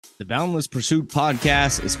The Boundless Pursuit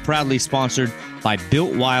podcast is proudly sponsored by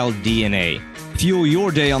Built Wild DNA. Fuel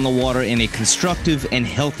your day on the water in a constructive and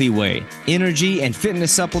healthy way. Energy and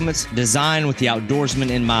fitness supplements designed with the outdoorsman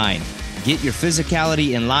in mind. Get your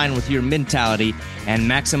physicality in line with your mentality and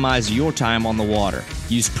maximize your time on the water.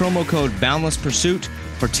 Use promo code Boundless Pursuit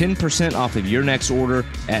for 10% off of your next order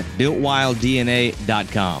at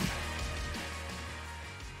BuiltWildDNA.com.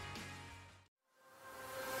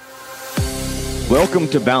 Welcome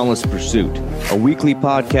to Boundless Pursuit, a weekly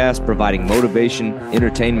podcast providing motivation,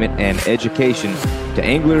 entertainment, and education to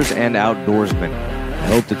anglers and outdoorsmen. I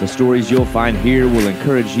hope that the stories you'll find here will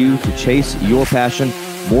encourage you to chase your passion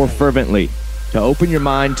more fervently, to open your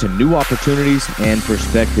mind to new opportunities and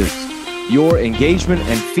perspectives. Your engagement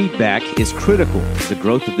and feedback is critical to the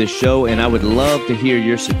growth of this show, and I would love to hear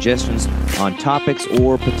your suggestions on topics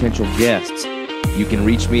or potential guests. You can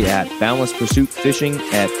reach me at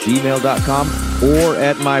boundlesspursuitfishing@gmail.com or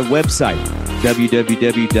at my website,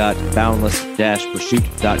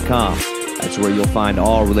 www.boundless-pursuit.com. That's where you'll find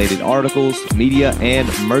all related articles, media, and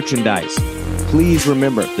merchandise. Please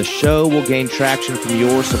remember, the show will gain traction from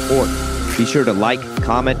your support. Be sure to like,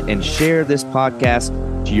 comment, and share this podcast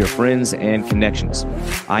to your friends and connections.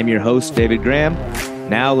 I'm your host, David Graham.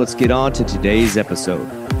 Now let's get on to today's episode.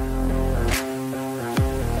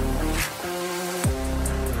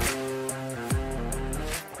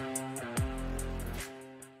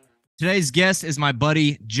 Today's guest is my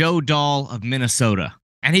buddy, Joe Dahl of Minnesota.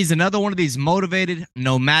 And he's another one of these motivated,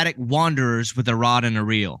 nomadic wanderers with a rod and a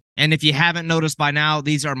reel. And if you haven't noticed by now,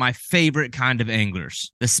 these are my favorite kind of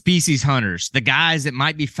anglers. The species hunters, the guys that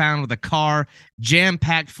might be found with a car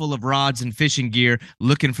jam-packed full of rods and fishing gear,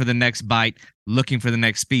 looking for the next bite, looking for the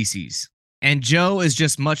next species. And Joe is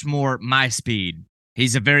just much more my speed.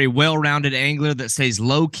 He's a very well-rounded angler that stays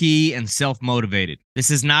low-key and self-motivated. This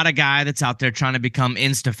is not a guy that's out there trying to become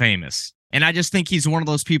Insta-famous. And I just think he's one of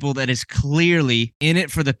those people that is clearly in it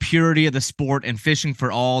for the purity of the sport and fishing for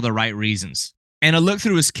all the right reasons. And I look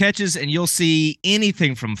through his catches and you'll see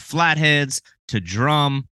anything from flatheads to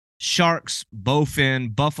drum, sharks,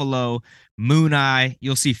 bowfin, buffalo, moon eye.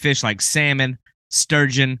 You'll see fish like salmon,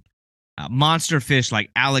 sturgeon, monster fish like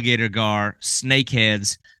alligator gar,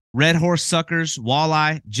 snakeheads, red horse suckers,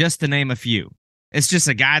 walleye, just to name a few. It's just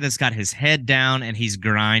a guy that's got his head down and he's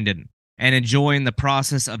grinding and enjoying the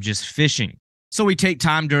process of just fishing. So we take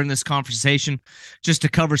time during this conversation just to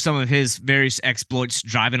cover some of his various exploits,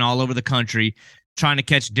 driving all over the country, trying to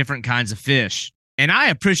catch different kinds of fish. And I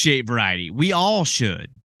appreciate variety. We all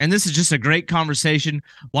should. And this is just a great conversation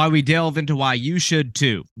while we delve into why you should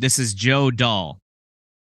too. This is Joe Dahl.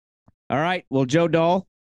 All right. Well, Joe Dahl,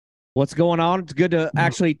 what's going on? It's good to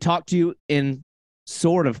actually talk to you in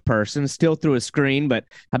sort of person, still through a screen, but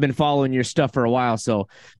I've been following your stuff for a while, so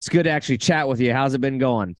it's good to actually chat with you. How's it been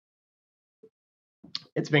going?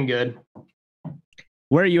 It's been good.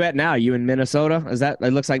 Where are you at now? You in Minnesota?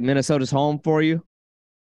 It looks like Minnesota's home for you?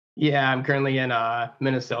 Yeah, I'm currently in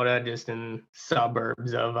Minnesota, just in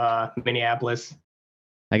suburbs of Minneapolis.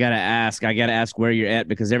 I gotta ask where you're at,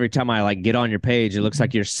 because every time I get on your page, it looks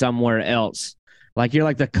like you're somewhere else. Like you're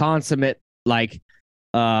like the consummate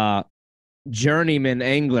journeyman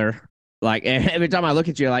angler. Like every time I look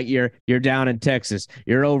at you, like you're down in Texas,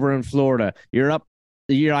 you're over in Florida, you're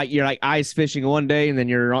like ice fishing one day, and then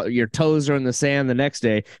your toes are in the sand the next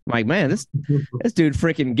day. I'm like, man, this dude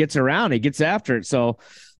freaking gets around. He gets after it. So,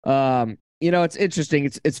 it's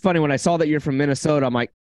interesting. It's funny when I saw that you're from Minnesota. I'm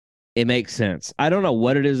like, it makes sense. I don't know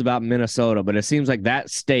what it is about Minnesota, but it seems like that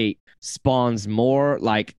state spawns more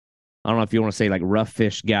like, I don't know if you want to say like rough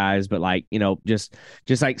fish guys, but just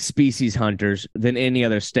like species hunters than any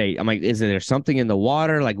other state. I'm like, is there something in the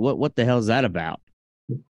water? Like what the hell is that about?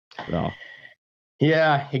 So.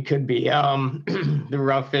 Yeah, it could be. The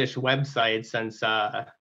rough fish website, since the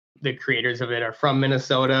creators of it are from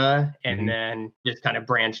Minnesota, and then just kind of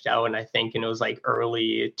branched out. And I think, it was like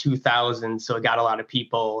early 2000s. So it got a lot of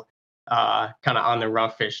people kind of on the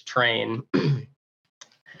rough fish train.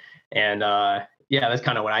 And, yeah, that's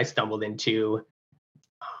kind of what I stumbled into.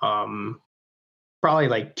 Probably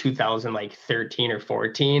like 2013 or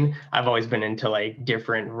 14. I've always been into like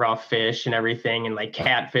different rough fish and everything, and like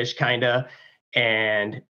catfish kind of,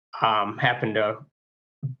 and happened to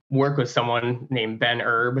work with someone named Ben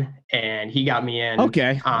Erb, and he got me in.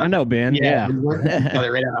 Okay, I know Ben. Yeah. We worked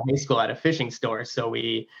together right out of high school at a fishing store. So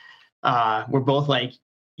we're both like,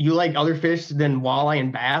 you like other fish than walleye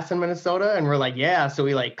and bass in Minnesota? And we're like, yeah. So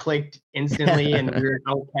we like clicked instantly, and we were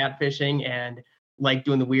out catfishing and like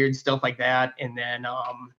doing the weird stuff like that. And then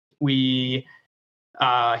we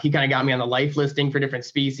he kind of got me on the life listing for different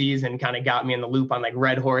species and kind of got me in the loop on like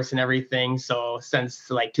red horse and everything. So since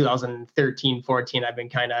like 2013, 14, I've been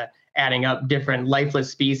kind of adding up different lifeless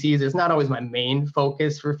species. It's not always my main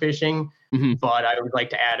focus for fishing, but I would like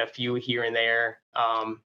to add a few here and there,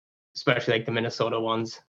 especially like the Minnesota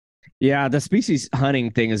ones. Yeah, the species hunting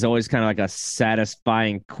thing is always kind of like a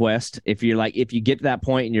satisfying quest. If you get to that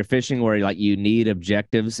point in your fishing where like you need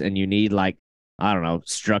objectives and you need like, I don't know,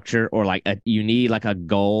 structure, or like you need like a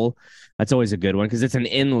goal, that's always a good one because it's an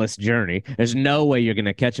endless journey. There's no way you're going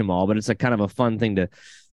to catch them all, but it's a kind of a fun thing to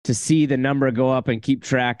see the number go up and keep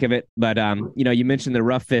track of it. But you mentioned the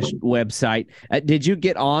Rough Fish website. Did you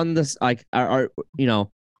get on this? Like,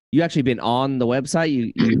 you actually been on the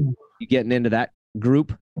website? You getting into that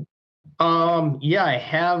group? Yeah, I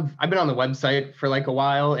have. I've been on the website for like a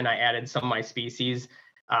while, and I added some of my species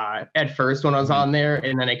at first when I was on there,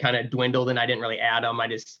 and then it kind of dwindled, and I didn't really add them. I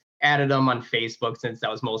just added them on Facebook since that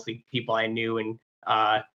was mostly people I knew, and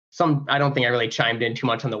I don't think I really chimed in too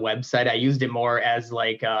much on the website. I used it more as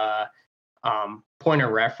like a point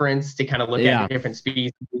of reference to kind of look at different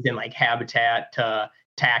species and like habitat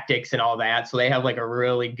tactics and all that. So they have like a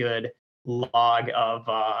really good log of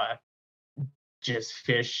just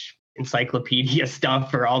fish encyclopedia stuff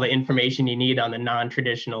for all the information you need on the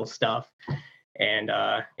non-traditional stuff. And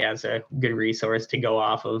it's a good resource to go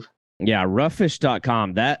off of. Yeah,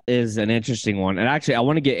 roughfish.com. That is an interesting one. And actually, I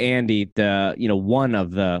want to get Andy, one of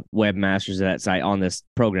the webmasters of that site, on this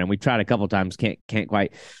program. We tried a couple times, can't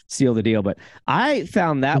quite seal the deal. But I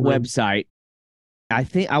found that website,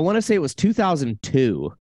 I want to say it was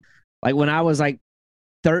 2002, like when I was like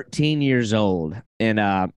 13 years old.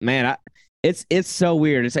 And man, it's so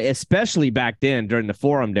weird. It's like, especially back then during the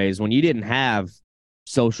forum days when you didn't have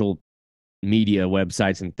social media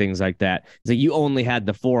websites and things like that. It's like you only had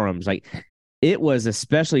the forums. Like it was,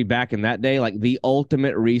 especially back in that day, like the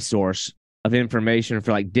ultimate resource of information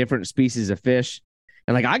for like different species of fish.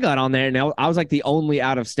 And like I got on there and I was like the only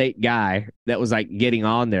out of state guy that was like getting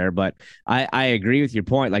on there. But I agree with your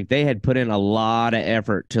point. Like they had put in a lot of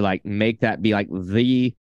effort to like make that be like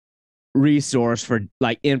the resource for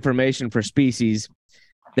like information for species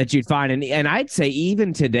that you'd find. And I'd say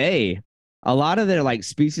even today, a lot of their like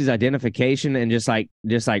species identification and just like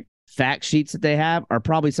fact sheets that they have are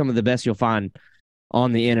probably some of the best you'll find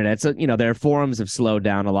on the internet. So, their forums have slowed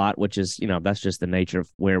down a lot, which is, that's just the nature of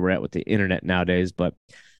where we're at with the internet nowadays. But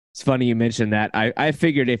it's funny you mentioned that. I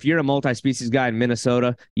figured if you're a multi-species guy in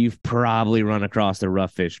Minnesota, you've probably run across the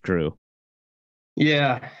Rough Fish crew.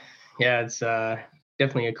 Yeah, it's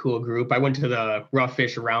definitely a cool group. I went to the Rough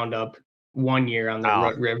Fish Roundup one year on the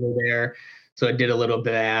Root River there. So I did a little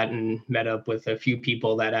bit of that and met up with a few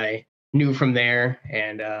people that I knew from there.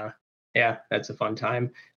 And that's a fun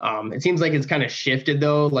time. It seems like it's kind of shifted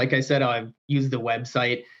though. Like I said, I've used the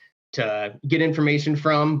website to get information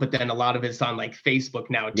from, but then a lot of it's on like Facebook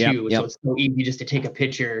now too. Yep. So it's so easy just to take a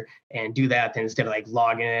picture and do that instead of like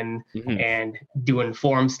logging in and doing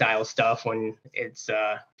forum style stuff when it's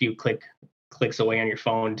a few clicks away on your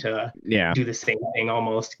phone to do the same thing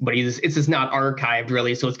almost. But it's just not archived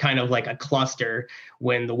really. So it's kind of like a cluster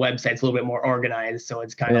when the website's a little bit more organized. So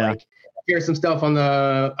it's kind of like here's some stuff on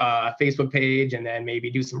the Facebook page and then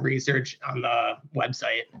maybe do some research on the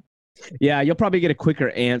website. Yeah, you'll probably get a quicker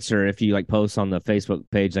answer if you like post on the Facebook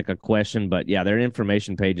page like a question. But yeah, their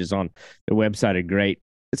information pages on the website are great.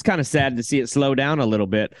 It's kind of sad to see it slow down a little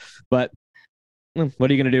bit, but what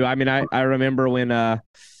are you going to do? I mean, I remember when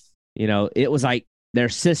it was like their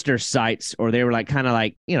sister sites, or they were like kind of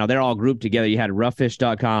like, they're all grouped together. You had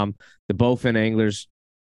roughfish.com, the Bowfin Anglers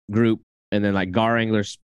group, and then like Gar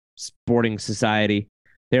Anglers Sporting Society.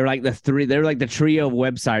 They were like the trio of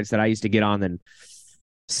websites that I used to get on. Then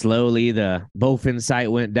slowly the Bowfin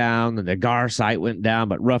site went down and the Gar site went down,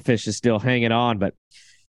 but Rough Fish is still hanging on. But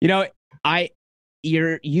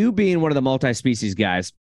you being one of the multi-species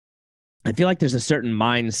guys, I feel like there's a certain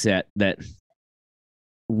mindset that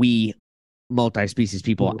we multi-species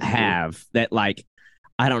people have that, like,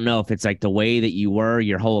 I don't know if it's like the way that you were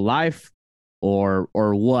your whole life or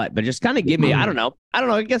what, but just kind of give me, I don't know.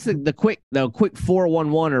 I guess the quick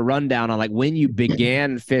 411 or rundown on like when you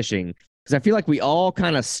began fishing. Cause I feel like we all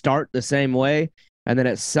kind of start the same way. And then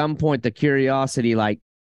at some point the curiosity like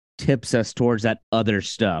tips us towards that other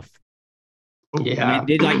stuff. Yeah. I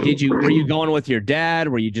mean, were you going with your dad?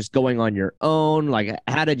 Were you just going on your own? Like,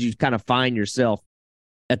 how did you kind of find yourself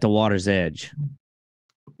at the water's edge?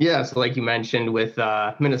 Yeah. So like you mentioned with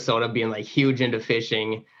Minnesota being like huge into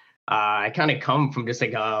fishing, I kind of come from just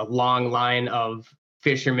like a long line of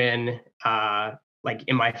fishermen like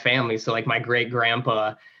in my family. So like my great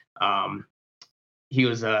grandpa he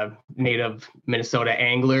was a native Minnesota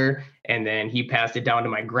angler, and then he passed it down to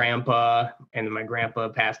my grandpa, and then my grandpa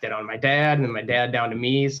passed it on to my dad, and then my dad down to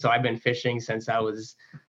me. So I've been fishing since I was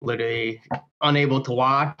literally unable to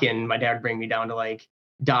walk, and my dad would bring me down to like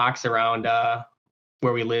docks around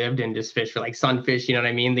where we lived and just fish for like sunfish, you know what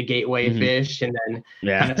I mean? The gateway fish, and then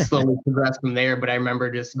kind of slowly progress from there. But I remember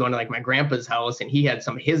just going to like my grandpa's house, and he had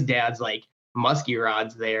some of his dad's like musky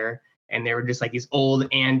rods there, and they were just like these old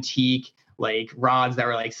antique like rods that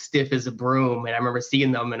were like stiff as a broom. And I remember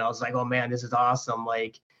seeing them, and I was like, oh man, this is awesome.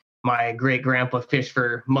 Like my great grandpa fished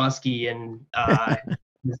for muskie, and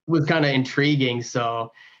it was kind of intriguing.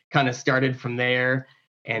 So kind of started from there,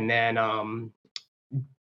 and then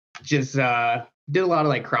just did a lot of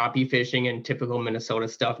like crappie fishing and typical Minnesota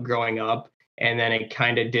stuff growing up. And then it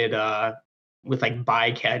kind of did with like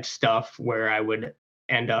bycatch stuff where I would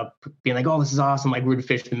end up being like, oh, this is awesome. Like we would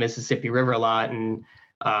fish the Mississippi River a lot, and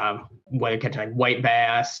whether catching like white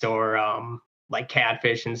bass or like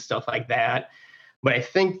catfish and stuff like that. But I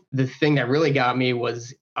think the thing that really got me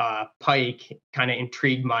was pike kind of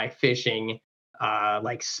intrigued my fishing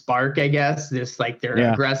like spark, I guess, this like their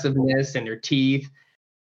aggressiveness and their teeth,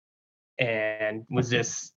 and was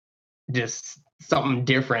just something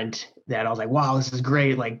different that I was like, wow, this is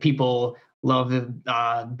great. Like people love the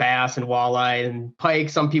bass and walleye and pike.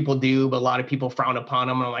 Some people do, but a lot of people frown upon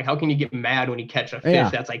them. And I'm like, how can you get mad when you catch a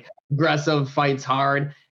fish that's like aggressive, fights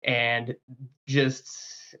hard, and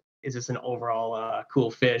just is just an overall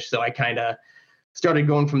cool fish? So I kind of started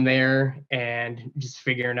going from there and just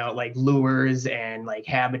figuring out like lures and like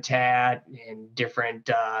habitat and different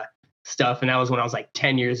stuff. And that was when I was like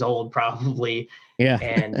 10 years old, probably. Yeah.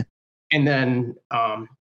 And then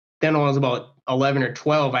when I was about 11 or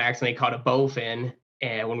 12, I accidentally caught a bowfin,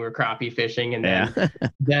 and when we were crappie fishing, and then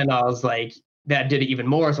then I was like, that did it even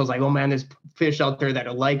more. So I was like, oh man, there's fish out there that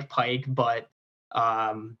are like pike, but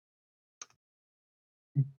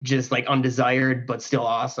just like undesired, but still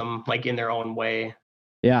awesome, like in their own way.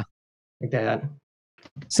 Yeah. Like that.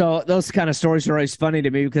 So those kind of stories are always funny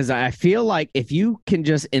to me, because I feel like if you can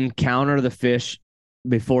just encounter the fish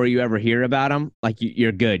before you ever hear about them, like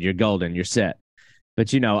you're good, you're golden, you're set. But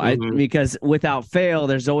because without fail,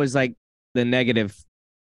 there's always like the negative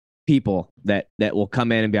people that will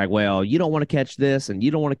come in and be like, well, you don't want to catch this and you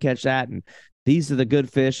don't want to catch that, and these are the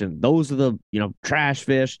good fish and those are the trash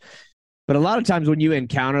fish. But a lot of times when you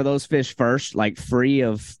encounter those fish first, like free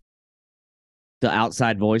of the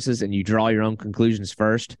outside voices, and you draw your own conclusions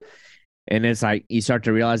first, and it's like you start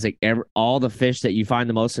to realize like all the fish that you find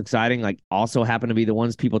the most exciting like also happen to be the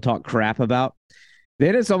ones people talk crap about.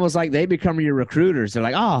 Then it's almost like they become your recruiters. They're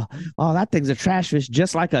like, oh, that thing's a trash fish,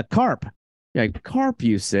 just like a carp. You're like, carp,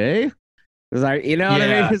 you say? It's like, what I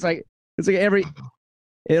mean? It's like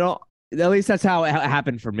at least that's how it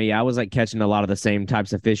happened for me. I was like catching a lot of the same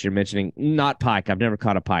types of fish you're mentioning. Not pike. I've never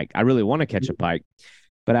caught a pike. I really want to catch a pike,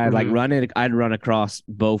 but I'd I'd run across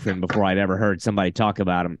bowfin before I'd ever heard somebody talk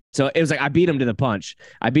about them. So it was like I beat them to the punch.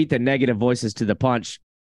 I beat the negative voices to the punch.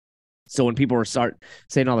 So when people were start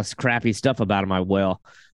saying all this crappy stuff about them,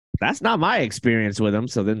 that's not my experience with them.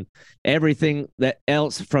 So then everything that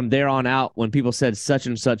else from there on out, when people said such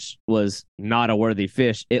and such was not a worthy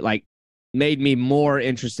fish, it like made me more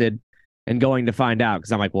interested in going to find out.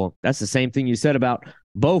 Because I'm like, well, that's the same thing you said about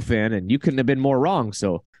bowfin, and you couldn't have been more wrong.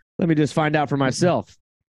 So let me just find out for myself.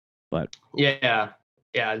 But you got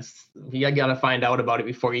to find out about it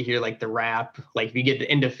before you hear like the rap. Like if you get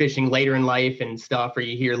into fishing later in life and stuff, or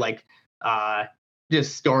you hear like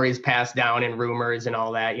just stories passed down and rumors and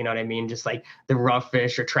all that, you know what I mean? Just like the rough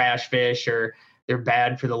fish or trash fish, or they're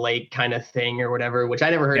bad for the lake kind of thing or whatever, which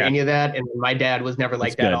I never heard any of that. And my dad was never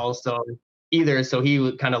like that also either. So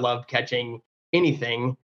he kind of loved catching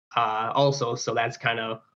anything also. So that's kind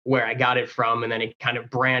of where I got it from. And then it kind of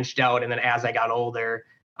branched out. And then as I got older,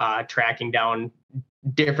 tracking down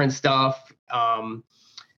different stuff,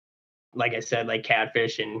 like I said, like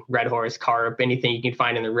catfish and red horse, carp, anything you can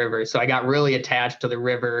find in the river. So I got really attached to the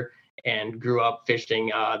river and grew up fishing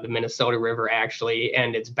the Minnesota River actually,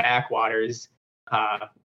 and its backwaters,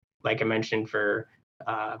 like I mentioned, for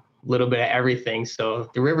a little bit of everything. So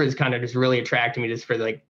the river is kind of just really attracted me just for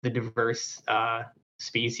like the diverse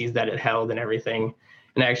species that it held and everything.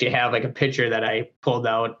 And I actually have like a picture that I pulled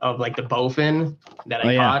out of like the bowfin that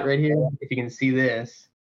I caught right here. If you can see this.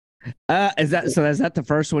 Is that the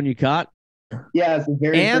first one you caught? Yeah, it's the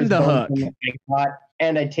very and first the hook. I caught,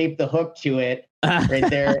 and I taped the hook to it right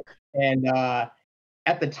there. And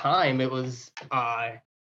at the time, it was I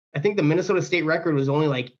think the Minnesota state record was only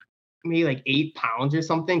like maybe like 8 pounds or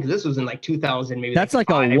something, because this was in like 2000. Maybe that's like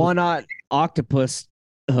a one-aught octopus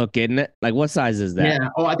hook, isn't it? Like what size is that? Yeah.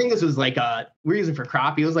 Oh, I think this was like we're using for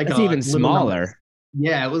crappie. It was like That's a even little number. smaller.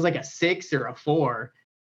 Yeah, it was like a 6 or a 4.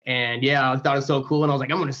 And yeah, I thought it was so cool. And I was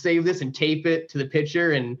like, I'm gonna save this and tape it to the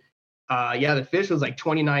picture. And yeah, the fish was like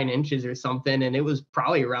 29 inches or something, and it was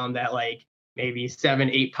probably around that like maybe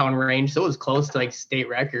 7-8 pound range. So it was close to like state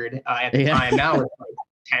record at the time. Now it's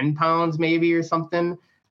like 10 pounds maybe or something,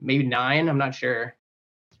 maybe 9. I'm not sure.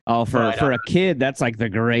 Oh, for a kid, that's like the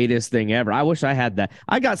greatest thing ever. I wish I had that.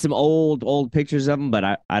 I got some old pictures of them,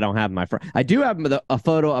 but I don't have my I do have a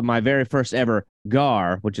photo of my very first ever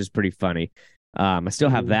gar, which is pretty funny. I still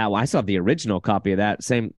have that one. I still have the original copy of that.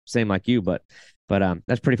 Same like you, but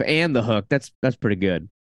that's pretty fun. And the hook, that's pretty good.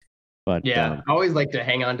 But yeah, I always like to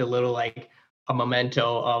hang on to little like a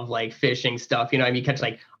memento of like fishing stuff. You know, I mean, you catch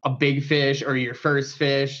like a big fish or your first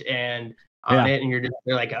fish and on it, and you're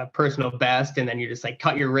like a personal best, and then you just like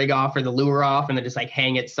cut your rig off or the lure off, and then just like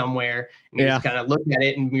hang it somewhere, and you just kind of look at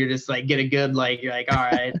it, and you're just like get a good like you're like, all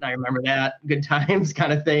right, I remember that, good times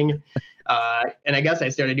kind of thing. And I guess I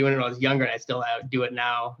started doing it when I was younger, and I still do it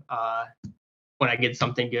now when I get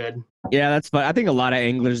something good. Yeah, that's fun. I think a lot of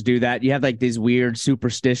anglers do that. You have like these weird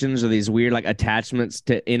superstitions or these weird like attachments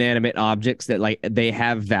to inanimate objects that like they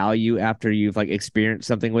have value after you've like experienced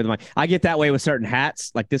something with them. Like I get that way with certain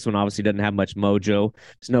hats. Like this one obviously doesn't have much mojo.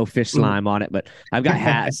 There's no fish slime on it, but I've got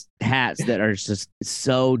hats that are just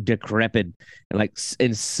so decrepit and like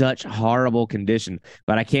in such horrible condition.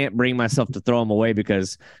 But I can't bring myself to throw them away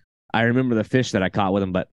because I remember the fish that I caught with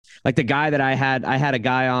him. But like the guy that I had a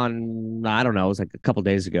guy on, I don't know, it was like a couple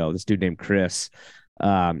days ago, this dude named Chris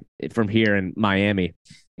from here in Miami.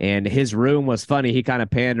 And his room was funny. He kind of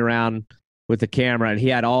panned around with the camera and he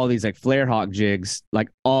had all these like flare hawk jigs like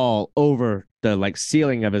all over the like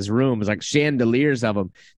ceiling of his room. It was like chandeliers of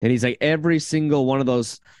them. And he's like, every single one of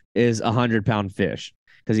those is 100-pound fish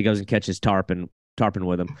because he goes and catches tarpon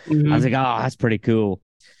with them. I was like, oh, that's pretty cool.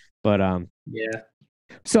 But yeah.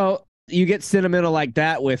 So you get sentimental like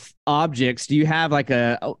that with objects. Do you have like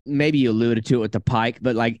maybe you alluded to it with the pike,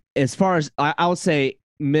 but like as far as I would say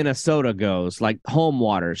Minnesota goes, like home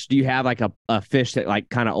waters, do you have like a fish that like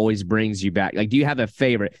kind of always brings you back? Like, do you have a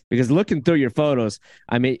favorite? Because looking through your photos,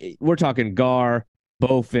 I mean, we're talking gar,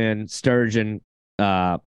 bowfin, sturgeon,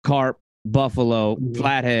 carp, buffalo,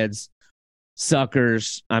 flatheads,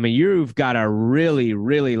 suckers. I mean, you've got a really,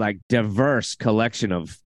 really like diverse collection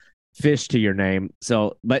of fish to your name.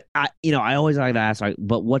 So, but I always like to ask, like,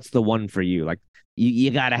 but what's the one for you? Like,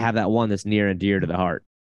 you got to have that one that's near and dear to the heart.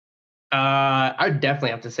 I'd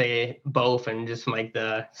definitely have to say both, and just from like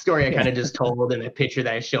the story I kind of just told and the picture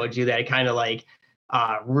that I showed you, that I kind of like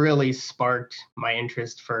really sparked my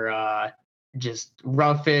interest for just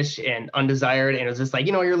rough fish and undesired. And it was just like,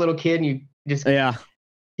 you're a little kid and you just catch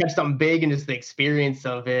something big, and just the experience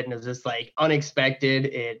of it, and it was just like unexpected.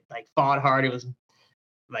 It like fought hard. It was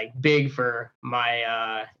like big for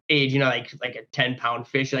my age, like a 10-pound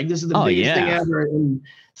fish. Like this is the biggest thing ever and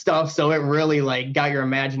stuff. So it really like got your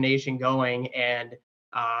imagination going. And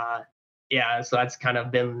so that's kind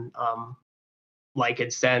of been like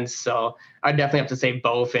it since. So I definitely have to say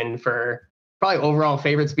both, and for probably overall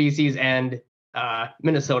favorite species and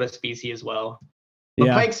Minnesota species as well.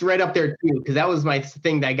 But pike's right up there too, because that was my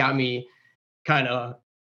thing that got me kind of,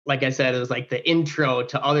 like I said, it was like the intro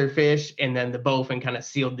to other fish, and then the bowfin kind of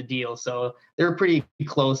sealed the deal. So they're pretty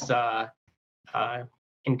close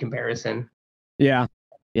in comparison. Yeah,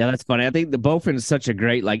 that's funny. I think the bowfin is such a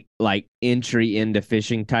great like entry into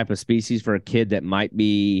fishing type of species for a kid that might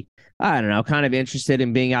be, I don't know, kind of interested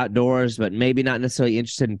in being outdoors, but maybe not necessarily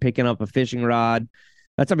interested in picking up a fishing rod.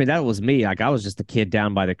 That was me. Like I was just a kid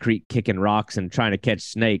down by the creek kicking rocks and trying to catch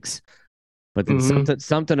snakes. But then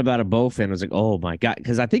something about a bowfin was like, oh my God,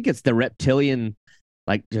 because I think it's the reptilian,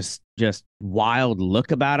 like just wild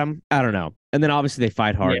look about them. I don't know. And then obviously they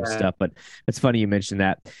fight hard and stuff. But it's funny you mentioned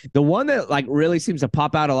that. The one that like really seems to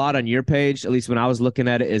pop out a lot on your page, at least when I was looking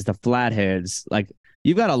at it, is the flatheads. Like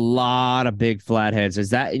you've got a lot of big flatheads. Is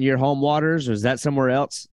that in your home waters or is that somewhere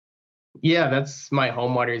else? Yeah, that's my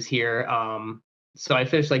home waters here. So I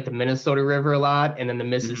fish like the Minnesota River a lot, and then the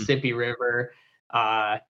Mississippi River.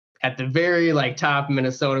 At the very like top of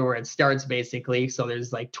Minnesota where it starts basically. So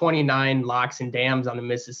there's like 29 locks and dams on the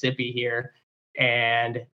Mississippi here.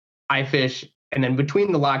 And I fish, and then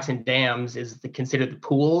between the locks and dams is considered the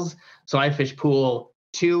pools. So I fish pool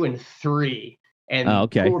 2 and 3. And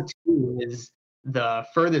pool 2 is the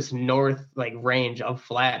furthest north like range of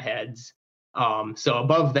flatheads. So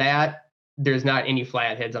above that, there's not any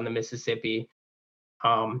flatheads on the Mississippi.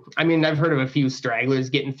 I mean, I've heard of a few stragglers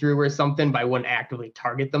getting through or something, but I wouldn't actively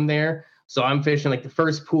target them there. So I'm fishing like the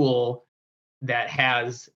first pool that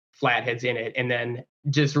has flatheads in it. And then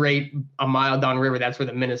just right a mile downriver, that's where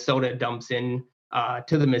the Minnesota dumps in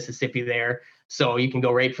to the Mississippi there. So you can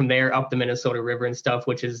go right from there up the Minnesota River and stuff,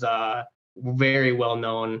 which is very well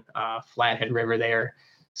known flathead river there.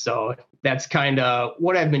 So that's kind of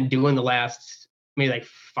what I've been doing the last maybe like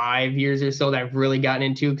 5 years or so that I've really gotten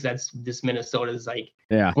into, because this Minnesota is like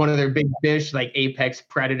one of their big fish, like apex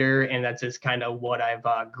predator, and that's just kind of what I've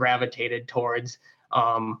gravitated towards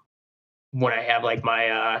when I have like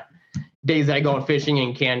my days that I go fishing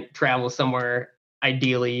and can't travel somewhere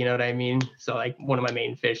ideally, you know what I mean? So like one of my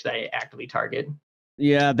main fish that I actively target.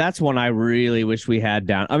 Yeah, that's one I really wish we had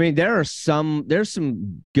down. I mean, there's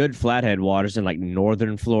some good flathead waters in like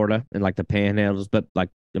northern Florida and like the panhandles, but like,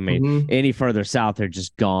 I mean, any further south, they're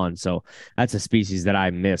just gone. So that's a species that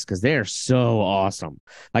I miss because they're so awesome.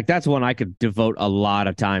 Like that's one I could devote a lot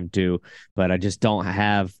of time to, but I just don't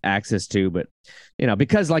have access to. But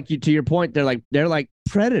because like to your point, they're like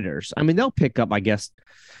predators. I mean, they'll pick up, I guess,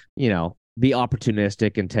 be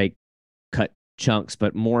opportunistic and take cut chunks,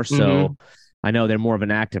 but more so. I know they're more of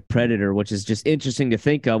an active predator, which is just interesting to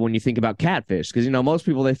think of when you think about catfish. Because, most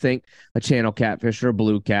people, they think a channel catfish or a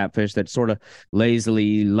blue catfish that sort of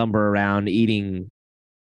lazily lumber around eating,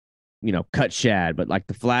 cut shad. But like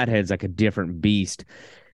the flathead's like a different beast.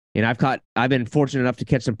 And I've been fortunate enough to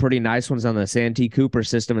catch some pretty nice ones on the Santee Cooper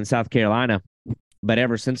system in South Carolina. But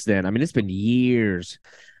ever since then, I mean, it's been years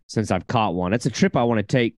since I've caught one. It's a trip I want to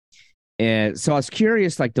take. And so I was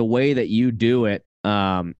curious, like the way that you do it.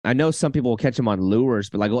 I know some people will catch them on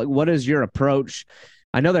lures, but like what is your approach?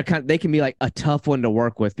 I know they can be like a tough one to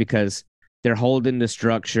work with because they're holding the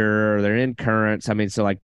structure, or they're in currents. I mean, so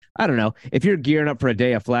like, I don't know, if you're gearing up for a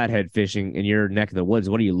day of flathead fishing in your neck of the woods,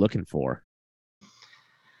 what are you looking for?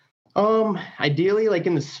 Ideally, like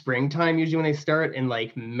in the springtime, usually when they start in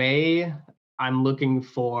like May, I'm looking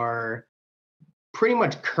for pretty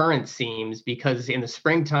much current seams, because in the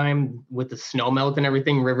springtime with the snow melt and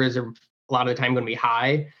everything, rivers are a lot of the time going to be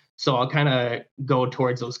high. So I'll kind of go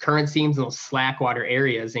towards those current seams and those slack water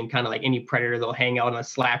areas, and kind of like any predator, they'll hang out in a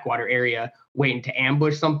slack water area waiting to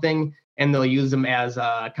ambush something, and they'll use them as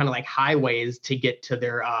kind of like highways to get to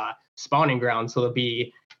their spawning ground. So they'll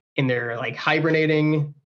be in their like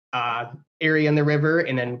hibernating area in the river,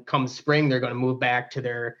 and then come spring, they're going to move back to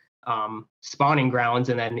their spawning grounds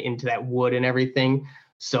and then into that wood and everything.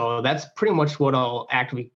 So that's pretty much what I'll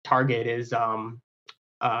actively target is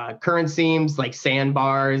current seams, like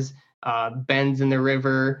sandbars, bends in the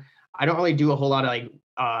river. I don't really do a whole lot of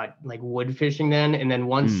like wood fishing then. And then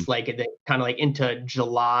once like it kind of like into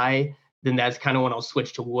July, then that's kind of when I'll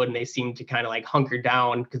switch to wood, and they seem to kind of like hunker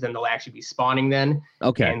down, because then they'll actually be spawning then.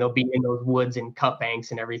 Okay. And they'll be in those woods and cut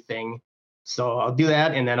banks and everything. So I'll do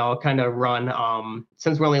that, and then I'll kind of run,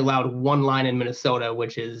 since we're only allowed one line in Minnesota,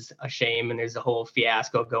 which is a shame, and there's a whole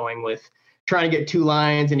fiasco going with trying to get 2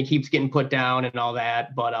 lines, and it keeps getting put down and all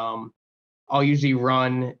that. But I'll usually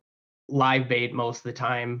run live bait most of the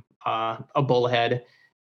time, a bullhead,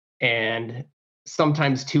 and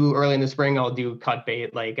sometimes too early in the spring I'll do cut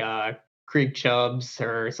bait like creek chubs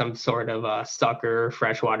or some sort of sucker,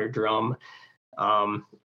 freshwater drum. Yeah,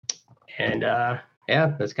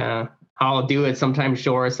 that's kind of how I'll do it. Sometimes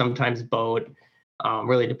shore, sometimes boat.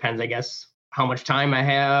 Really depends, I guess, how much time I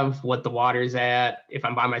have, what the water's at, if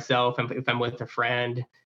I'm by myself, if I'm with a friend,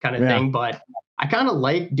 kind of thing. But I kind of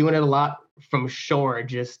like doing it a lot from shore.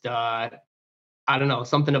 Just, I don't know,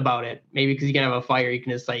 something about it. Maybe because you can have a fire, you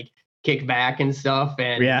can just like kick back and stuff.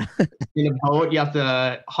 And in a boat, you have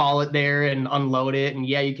to haul it there and unload it. And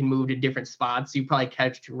you can move to different spots. You probably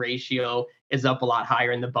catch ratio is up a lot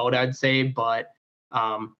higher in the boat, I'd say. But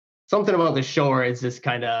something about the shore is just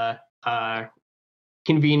kind of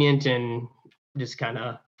convenient and just kind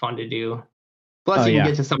of fun to do. Plus, you can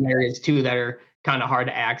get to some areas too that are kind of hard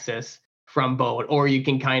to access from boat, or you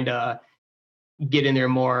can kind of get in there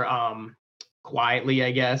more quietly,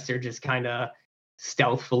 I guess, or just kind of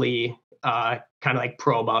stealthily kind of like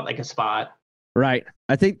probe out like a spot. Right.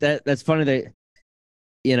 I think that's funny that,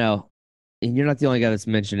 and you're not the only guy that's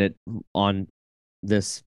mentioned it on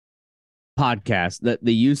this podcast, that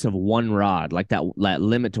the use of one rod, like that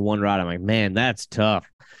limit to one rod. I'm like, man, that's tough.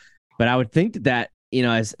 But I would think that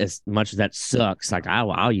as much as that sucks, like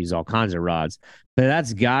I'll use all kinds of rods, but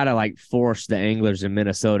that's gotta like force the anglers in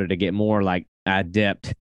Minnesota to get more like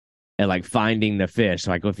adept at like finding the fish.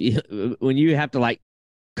 Like when you have to like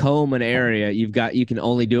comb an area, you can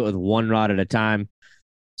only do it with one rod at a time.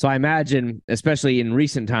 So I imagine, especially in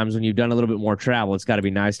recent times when you've done a little bit more travel, it's got to be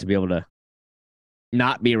nice to be able to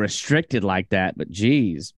not be restricted like that. But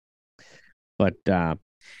geez. But I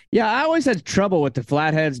always had trouble with the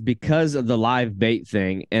flatheads because of the live bait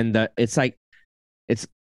thing. And it's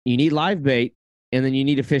you need live bait, and then you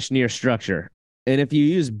need to fish near structure. And if you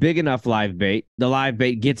use big enough live bait, the live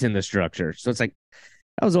bait gets in the structure. So it's like,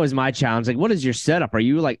 that was always my challenge. Like, what is your setup? Are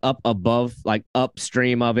you like up above, like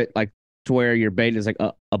upstream of it, like to where your bait is like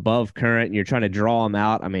above current and you're trying to draw them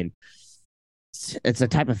out? I mean, it's a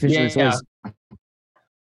type of fishing that's always.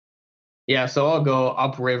 Yeah, so I'll go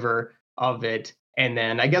upriver of it. And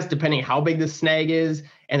then I guess depending how big the snag is,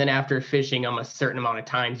 and then after fishing them a certain amount of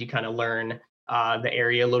times, you kind of learn the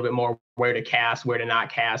area a little bit more, where to cast, where to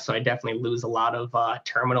not cast. So I definitely lose a lot of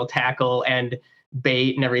terminal tackle and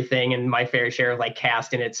bait and everything, and my fair share of like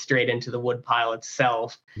casting it straight into the wood pile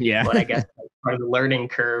itself. Yeah. But I guess that's part of the learning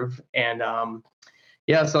curve. And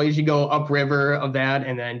yeah, so I usually go upriver of that,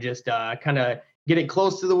 and then just kind of get it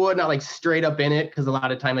close to the wood, not like straight up in it, because a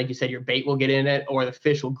lot of time, like you said, your bait will get in it, or the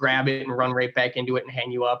fish will grab it and run right back into it and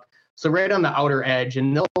hang you up. So right on the outer edge,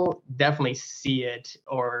 and they'll definitely see it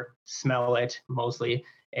or smell it mostly,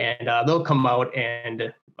 and they'll come out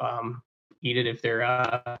and eat it if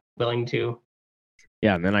they're willing to.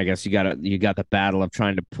 Yeah, and then I guess you got the battle of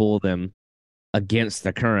trying to pull them against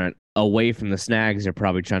the current away from the snags they're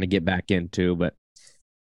probably trying to get back into. But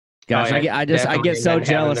gosh, I get so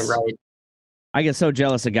jealous. I get so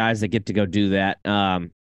jealous of guys that get to go do that.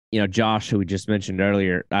 Josh, who we just mentioned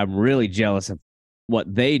earlier, I'm really jealous of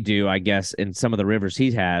what they do. I guess in some of the rivers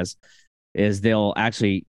he has, is they'll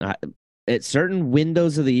actually at certain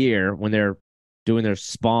windows of the year when they're doing their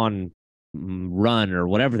spawn run or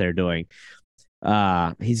whatever they're doing.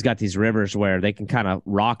 He's got these rivers where they can kind of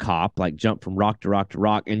rock hop, like jump from rock to rock to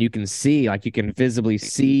rock, and you can visibly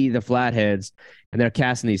see the flatheads, and they're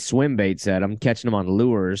casting these swim baits at them, catching them on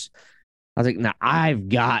lures. I was like, now I've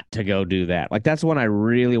got to go do that. Like, that's one I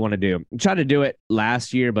really want to do. I tried to do it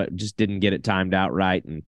last year, but just didn't get it timed out right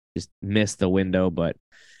and just missed the window. But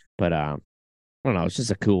I don't know. It's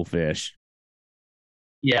just a cool fish.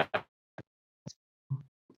 Yeah.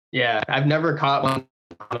 Yeah. I've never caught one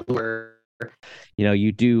on a lure.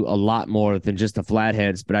 You do a lot more than just the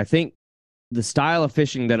flatheads, but I think the style of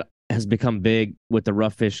fishing that has become big with the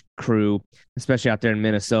rough fish crew, especially out there in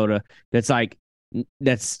Minnesota,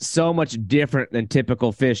 that's so much different than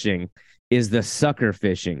typical fishing, is the sucker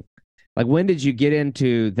fishing. Like, when did you get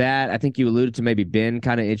into that? I think you alluded to maybe Ben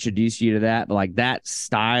kind of introduced you to that, but like that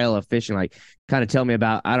style of fishing, like kind of tell me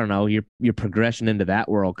about, I don't know, your progression into that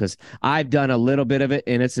world. Cause I've done a little bit of it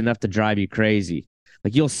and it's enough to drive you crazy.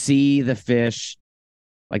 Like, you'll see the fish,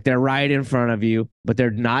 like they're right in front of you, but they're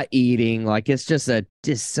not eating. Like, it's just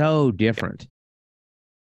so different.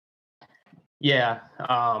 Yeah.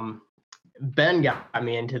 Ben got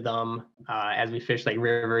me into them as we fished like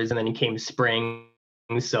rivers, and then he came spring.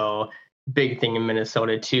 So big thing in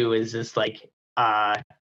Minnesota too is just like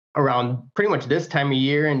around pretty much this time of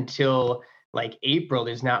year until like April,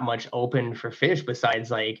 there's not much open for fish besides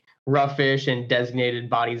like rough fish and designated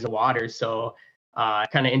bodies of water. So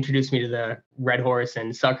kind of introduced me to the red horse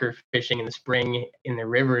and sucker fishing in the spring in the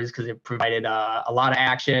rivers, because it provided a lot of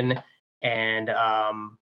action and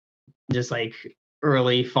just like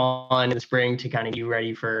early fun in the spring to kind of get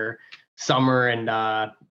ready for summer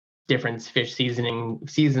and different fish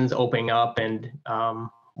seasons opening up and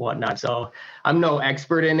whatnot. So I'm no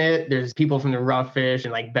expert in it. There's people from the rough fish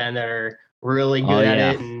and like Ben that are really good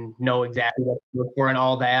at it and know exactly what to look for and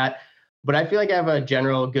all that. But I feel like I have a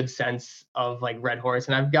general good sense of like red horse,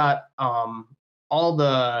 and I've got all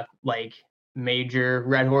the like major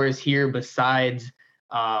red horse here besides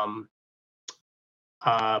black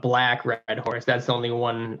red horse. That's the only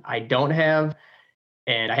one I don't have,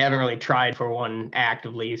 and I haven't really tried for one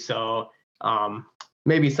actively. So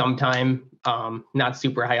maybe sometime, not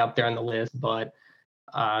super high up there on the list, but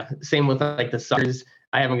same with like the suckers.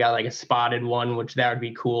 I haven't got like a spotted one, which that would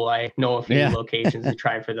be cool. I know a few locations to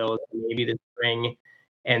try for those, maybe this spring.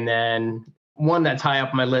 And then one that's high up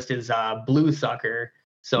on my list is blue sucker.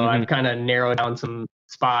 So I've kind of narrowed down some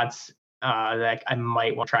spots that I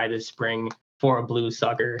might want to try this spring for a blue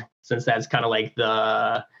sucker, since that's kind of like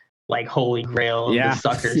the holy grail of the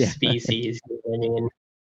sucker species. You know what I mean?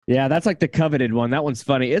 Yeah, that's like the coveted one. That one's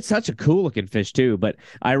funny. It's such a cool looking fish too. But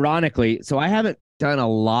ironically, so I haven't done a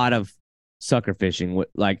lot of sucker fishing.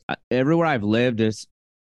 Like, everywhere I've lived, there's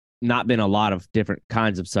not been a lot of different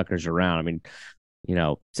kinds of suckers around. I mean,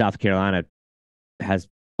 South Carolina has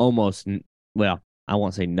almost, well, I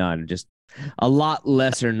won't say none, just a lot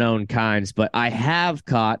lesser known kinds. But I have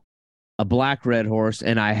caught a black red horse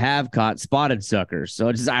and I have caught spotted suckers. So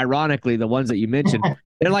it's just ironically the ones that you mentioned,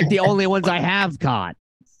 they're like the only ones I have caught.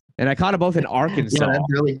 And I caught them both in Arkansas. Yeah, that's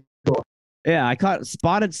really cool. Yeah, I caught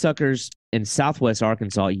spotted suckers in Southwest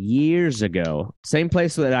Arkansas years ago. Same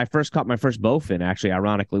place that I first caught my first bowfin, actually,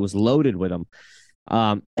 ironically, was loaded with them.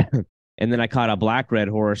 And then I caught a black red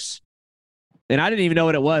horse, and I didn't even know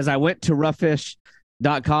what it was. I went to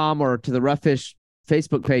roughfish.com or to the Roughfish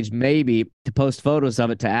Facebook page maybe to post photos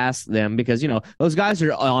of it to ask them, because those guys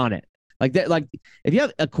are on it. Like that, like if you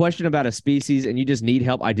have a question about a species and you just need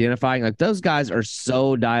help identifying, like those guys are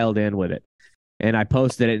so dialed in with it. And I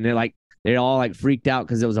posted it, and they're all like freaked out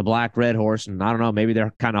because it was a black red horse, and I don't know, maybe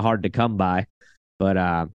they're kind of hard to come by, but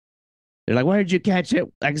they're like, "Where did you catch it?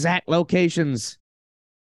 Exact locations."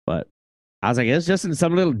 But I was like, "It's just in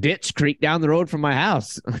some little ditch creek down the road from my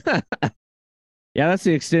house." Yeah, that's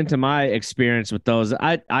the extent of my experience with those.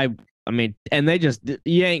 I mean, and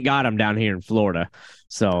you ain't got them down here in Florida,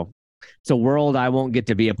 so it's a world I won't get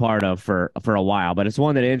to be a part of for a while. But it's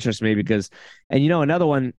one that interests me because, and another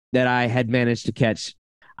one that I had managed to catch.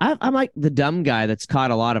 I'm like the dumb guy that's caught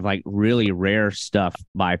a lot of like really rare stuff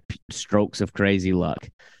by strokes of crazy luck,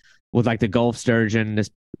 with like the Gulf sturgeon. This,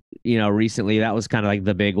 recently that was kind of like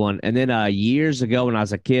the big one. And then years ago when I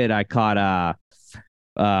was a kid, I caught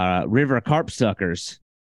river carp suckers,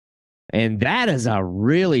 and that is a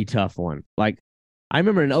really tough one. Like I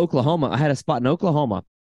remember in Oklahoma, I had a spot in Oklahoma,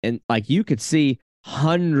 and like you could see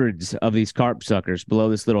hundreds of these carp suckers below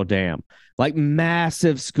this little dam, like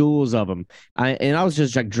massive schools of them. I was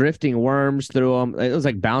just like drifting worms through them. It was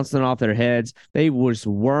like bouncing off their heads. They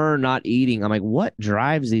were not eating. I'm like, what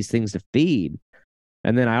drives these things to feed?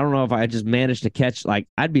 And then I don't know if I just managed to catch, like,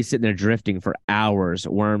 I'd be sitting there drifting for hours,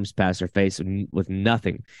 worms past their face with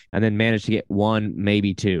nothing, and then managed to get one,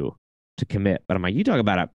 maybe two to commit. But I'm like, you talk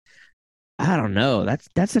about I don't know.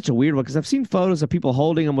 That's such a weird one, because I've seen photos of people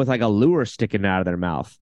holding them with like a lure sticking out of their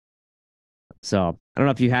mouth. So I don't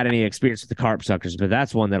know if you had any experience with the carp suckers, but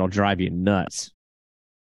that's one that'll drive you nuts.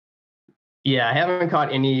 Yeah, I haven't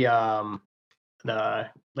caught any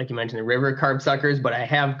like you mentioned, the river carp suckers, but I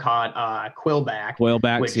have caught quillback.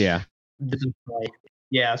 Quillbacks, yeah. This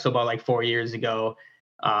is so about like 4 years ago.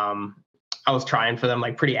 I was trying for them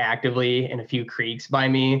like pretty actively in a few creeks by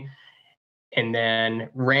me. And then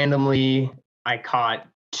randomly I caught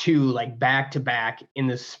two like back to back in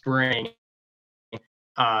the spring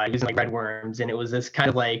using like red worms. And it was this kind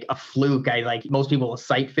of like a fluke. Most people will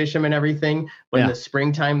sight fish them and everything, but in the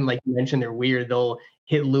springtime, like you mentioned, they're weird. They'll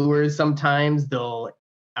hit lures sometimes. They'll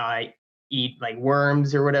eat like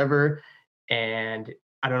worms or whatever. And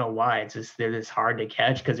I don't know why. It's just they're just hard to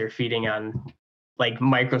catch because they're feeding on like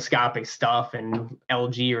microscopic stuff and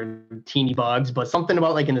algae or teeny bugs. But something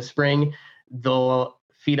about like in the spring, they'll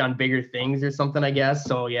feed on bigger things or something, I guess.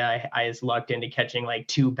 So yeah, I just lucked into catching like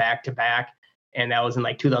two back to back, and that was in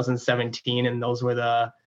like 2017, and those were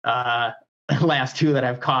the last two that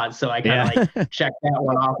I've caught. So I kind of like checked that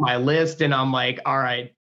one off my list, and I'm like, all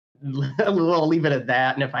right, we'll leave it at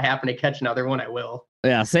that. And if I happen to catch another one, I will.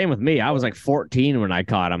 Yeah, same with me. I was like 14 when I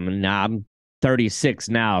caught them, and now I'm 36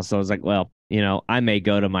 now. So I was like, well, I may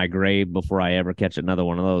go to my grave before I ever catch another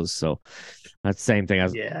one of those. So that's the same thing.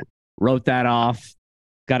 Wrote that off.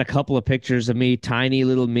 Got a couple of pictures of me, tiny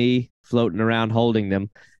little me, floating around holding them.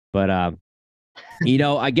 But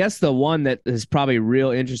I guess the one that is probably real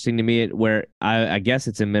interesting to me, where I guess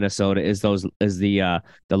it's in Minnesota, is the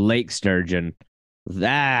lake sturgeon.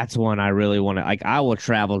 That's one I really want to, like, I will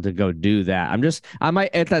travel to go do that. I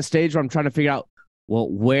might at that stage where I'm trying to figure out, well,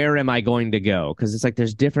 where am I going to go? Because it's like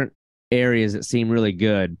there's different areas that seem really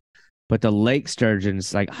good, but the lake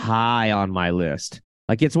sturgeon's like high on my list.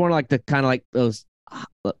 Like it's one of like the kind of like those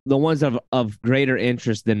the ones of greater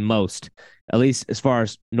interest than most, at least as far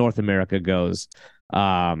as North America goes.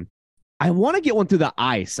 I want to get one through the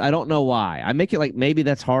ice. I don't know why. I make it like maybe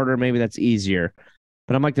that's harder, maybe that's easier.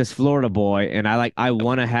 But I'm like this Florida boy, and I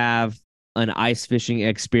want to have an ice fishing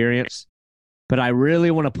experience, but I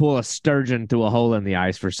really want to pull a sturgeon through a hole in the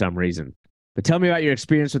ice for some reason. But tell me about your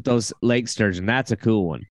experience with those lake sturgeon. That's a cool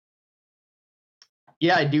one.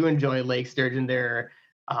 Yeah, I do enjoy lake sturgeon. They're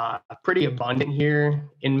pretty abundant here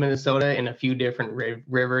in Minnesota in a few different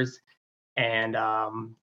rivers. And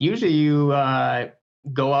usually you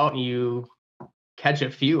go out and you catch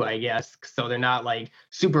a few, I guess. So they're not like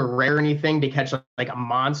super rare or anything. To catch like a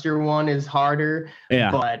monster one is harder.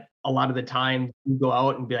 Yeah. But a lot of the time you go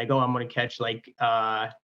out and be like, oh, I'm going to catch like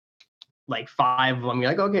 5 of them.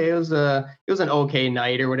 You're like, okay, it was an okay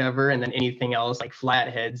night or whatever. And then anything else like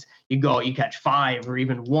flatheads, you go, you catch 5 or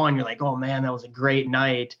even 1. You're like, oh man, that was a great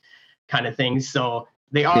night, kind of thing. So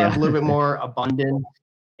they are a little bit more abundant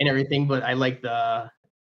and everything, but I like the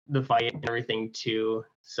fight and everything too.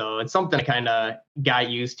 So it's something I kind of got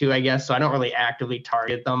used to, I guess. So I don't really actively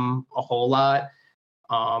target them a whole lot.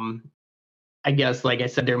 I guess, like I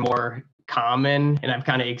said, they're more common and I've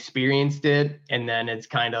kind of experienced it. And then it's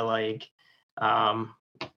kind of like,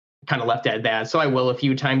 kind of left at that. So I will a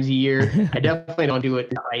few times a year. I definitely don't do it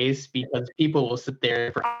in ice because people will sit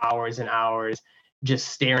there for hours and hours just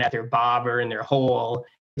staring at their bobber and their hole.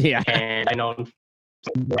 Yeah. And I know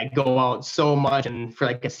like go out so much, and for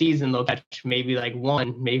like a season they'll catch maybe like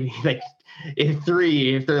one, maybe like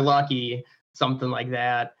three if they're lucky, something like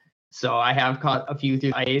that. So I have caught a few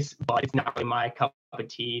through ice, but it's not really my cup of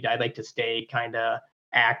tea. I like to stay kind of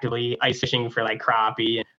actively ice fishing for like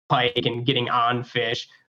crappie and pike and getting on fish.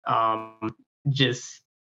 Just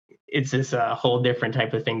it's just a whole different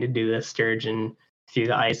type of thing to do this sturgeon through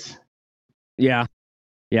the ice. Yeah.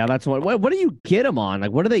 Yeah, that's what do you get them on?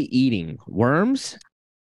 Like, what are they eating? Worms?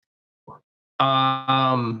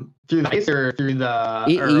 Through the ice or through the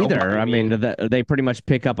either. I mean, do they pretty much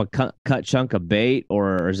pick up a cut chunk of bait,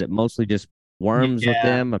 or is it mostly just worms with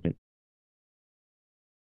them? I mean,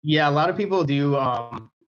 yeah, a lot of people do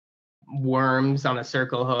worms on a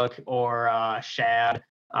circle hook or shad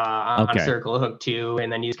on a circle hook too, and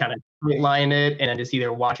then you just kind of line it, and then just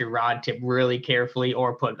either watch your rod tip really carefully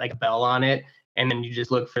or put like a bell on it, and then you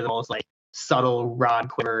just look for the most like subtle rod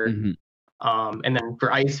quiver. And then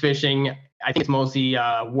for ice fishing, I think it's mostly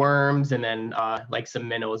worms and then like some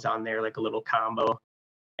minnows on there, like a little combo.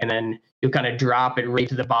 And then you kind of drop it right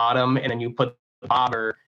to the bottom, and then you put the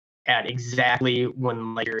bobber at exactly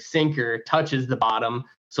when like your sinker touches the bottom,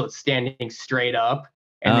 so it's standing straight up.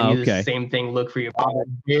 And then you do the same thing, look for your bobber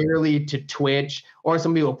barely to twitch, or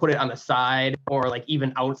some people put it on the side or like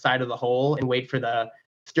even outside of the hole and wait for the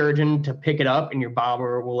sturgeon to pick it up, and your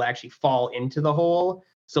bobber will actually fall into the hole.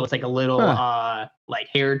 So it's like a little like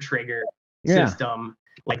hair trigger system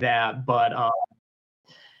like that. But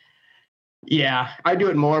yeah, I do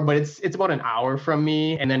it more, but it's about an hour from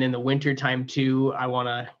me. And then in the winter time too, I want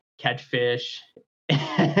to catch fish. So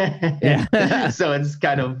it's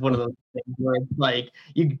kind of one of those things where it's like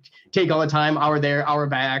you take all the time, hour there, hour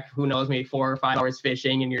back, who knows, maybe 4 or 5 hours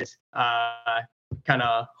fishing, and you're just kind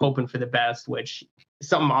of hoping for the best, which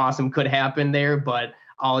something awesome could happen there, but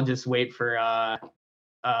I'll just wait for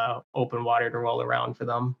open water to roll around for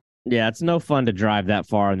them. Yeah, it's no fun to drive that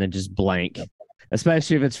far and then just blank,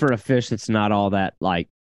 especially if it's for a fish that's not all that, like,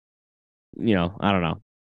 I don't know,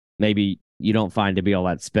 maybe you don't find to be all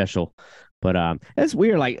that special. But it's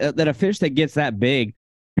weird, like that a fish that gets that big,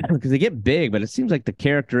 because they get big, but it seems like the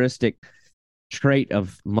characteristic trait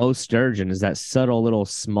of most sturgeon is that subtle little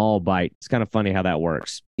small bite. It's kind of funny how that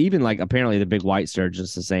works. Even like apparently the big white sturgeon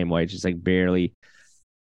is the same way. It's just like barely.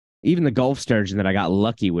 Even the Gulf sturgeon that I got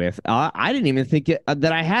lucky with, I didn't even think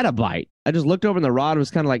that I had a bite. I just looked over and the rod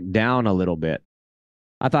was kind of like down a little bit.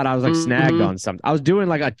 I thought I was like snagged on something. I was doing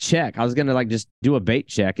like a check. I was going to like just do a bait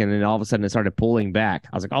check, and then all of a sudden it started pulling back.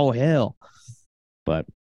 I was like, oh, hell. But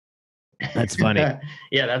that's funny.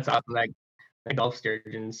 Yeah, that's awesome. That Gulf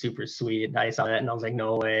sturgeon, super sweet. I saw that and I was like,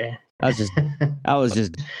 no way. I was just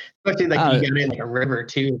especially like you got in like a river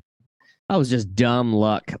too. I was just dumb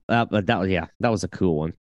luck. But that was a cool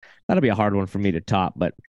one. That'll be a hard one for me to top,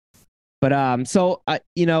 but so I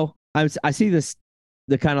see this,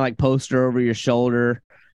 the kind of like poster over your shoulder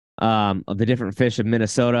of the different fish of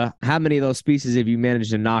Minnesota. How many of those species have you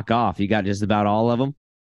managed to knock off? You got just about all of them?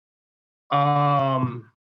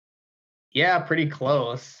 Yeah, pretty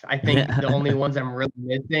close. I think the only ones I'm really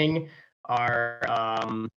missing are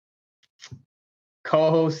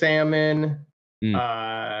coho salmon.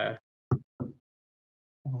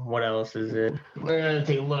 What else is it? Let's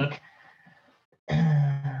take a look.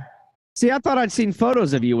 See, I thought I'd seen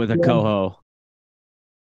photos of you with a coho.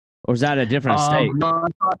 Or is that a different state? No, I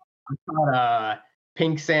caught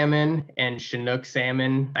pink salmon and Chinook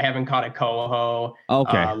salmon. I haven't caught a coho.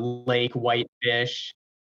 Okay. Lake whitefish,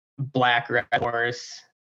 black red horse,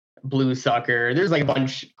 blue sucker. There's like a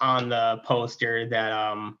bunch on the poster that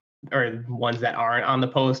or ones that aren't on the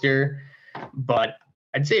poster, but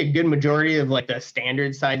I'd say a good majority of like the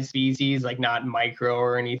standard size species, like not micro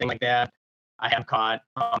or anything like that, I have caught.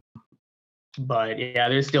 But yeah,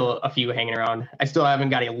 there's still a few hanging around. I still haven't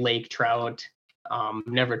got a lake trout.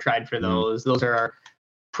 Never tried for those. Those are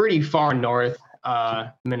pretty far north,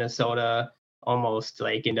 Minnesota, almost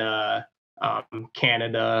like into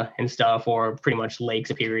Canada and stuff, or pretty much Lake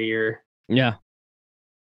Superior. Yeah.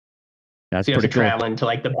 That's so you pretty have to cool. travel into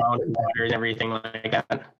like the boundary waters and everything like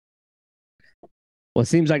that. Well, it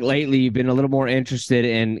seems like lately you've been a little more interested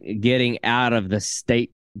in getting out of the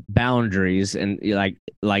state boundaries, and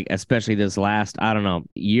like especially this last, I don't know,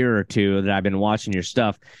 year or two that I've been watching your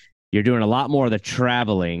stuff. You're doing a lot more of the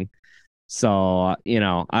traveling. So, I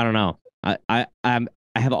don't know. I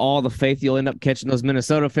have all the faith you'll end up catching those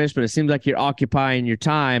Minnesota fish, but it seems like you're occupying your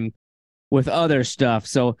time with other stuff.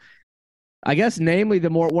 So I guess namely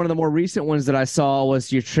one of the more recent ones that I saw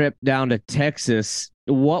was your trip down to Texas.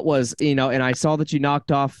 What was, and I saw that you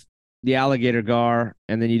knocked off the alligator gar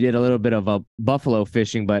and then you did a little bit of a buffalo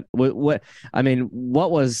fishing, but what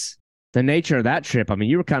was the nature of that trip? I mean,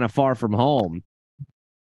 you were kind of far from home.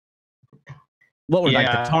 What were like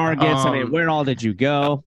the targets? Where all did you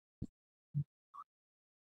go?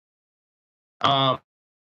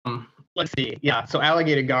 Let's see. Yeah, so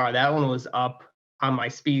alligator gar, that one was up on my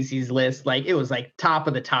species list. Like it was like top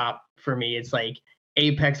of the top for me. It's like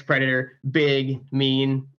apex predator, big,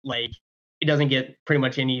 mean, like it doesn't get pretty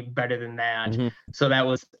much any better than that. Mm-hmm. So that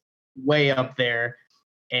was way up there.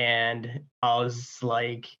 And I was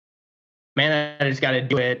like, man, I just got to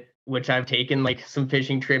do it, which I've taken like some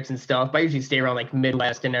fishing trips and stuff. But I usually stay around like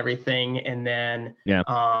Midwest and everything. And then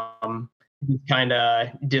kind of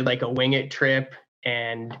did like a wing it trip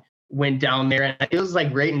and went down there. And it was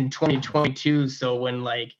like right in 2022. So when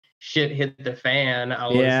like shit hit the fan, I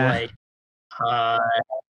was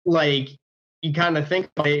like you kind of think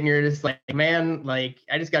about it and you're just like, man, like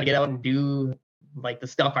I just got to get out and do like the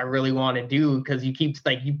stuff I really want to do, because you keep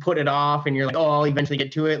like you put it off and you're like, oh, I'll eventually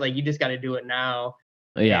get to it. Like you just got to do it now.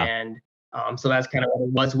 Yeah. And so that's kind of what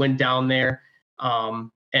it was. Went down there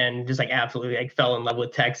and just like absolutely like fell in love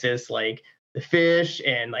with Texas, like the fish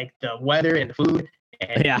and like the weather and the food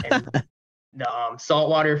and, and the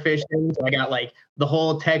saltwater fishing. So I got like the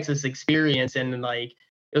whole Texas experience, and like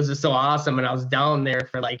it was just so awesome. And I was down there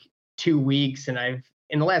for like 2 weeks, and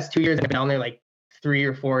in the last 2 years I've been down there like 3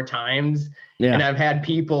 or 4 times. Yeah. And I've had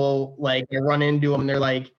people like I run into them and they're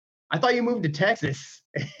like, I thought you moved to Texas.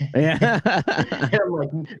 Yeah. And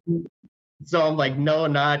I'm like, no,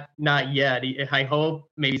 not yet. I hope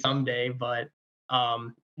maybe someday, but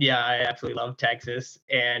yeah, I absolutely love Texas.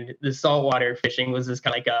 And the saltwater fishing was just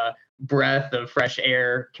kind of like a breath of fresh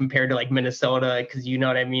air compared to like Minnesota, because you know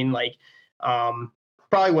what I mean? Like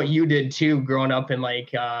probably what you did too, growing up in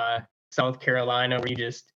like South Carolina, where you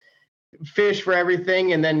just fish for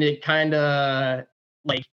everything, and then it kind of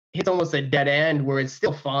like hits almost a dead end where it's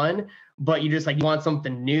still fun, but you just like you want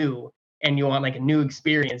something new, and you want like a new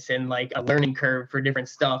experience and like a learning curve for different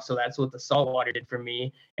stuff. So that's what the saltwater did for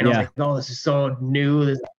me. And I was like, oh, this is so new.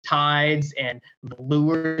 There's tides and the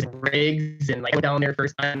lures and rigs, and like I went down there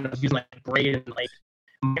first time and I was using like braid and like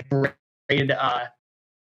my braid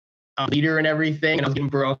leader and everything, and I was getting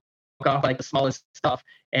broke off like the smallest stuff.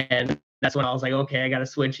 And that's when I was like, okay, I got to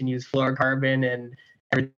switch and use fluorocarbon and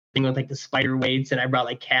everything with like the spider weights. And I brought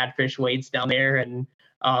like catfish weights down there. And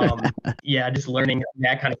just learning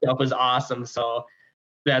that kind of stuff was awesome. So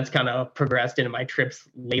that's kind of progressed into my trips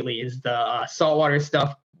lately, is the saltwater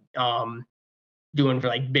stuff, doing for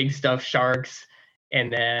like big stuff, sharks,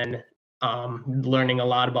 and then learning a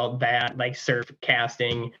lot about that, like surf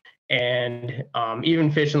casting, and even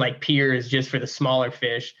fishing like piers just for the smaller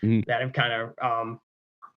fish that I've kind of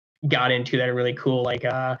got into that are really cool, like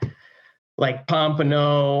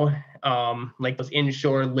pompano, like those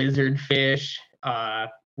inshore lizard fish,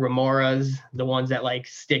 remoras, the ones that like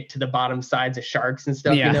stick to the bottom sides of sharks and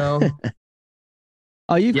stuff, you know.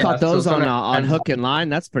 Oh, you've caught those on hook and line.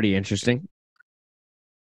 That's pretty interesting.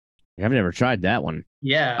 I've never tried that one.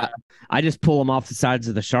 Yeah, I just pull them off the sides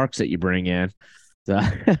of the sharks that you bring in. So,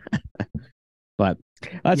 but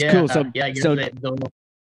that's cool.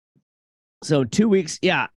 So 2 weeks,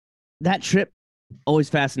 that trip always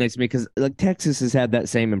fascinates me, because like Texas has had that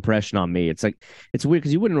same impression on me. It's like, it's weird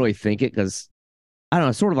because you wouldn't really think it, because I don't know,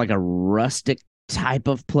 it's sort of like a rustic type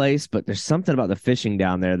of place, but there's something about the fishing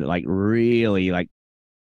down there that like really like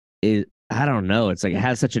I don't know. It's like it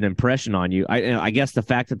has such an impression on you. I guess the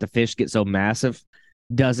fact that the fish get so massive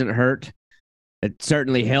doesn't hurt. It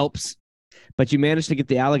certainly helps. But you managed to get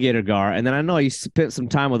the alligator gar, and then I know you spent some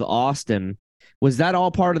time with Austin. Was that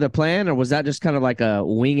all part of the plan, or was that just kind of like a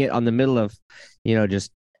wing it on the middle of,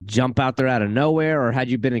 just jump out there out of nowhere, or had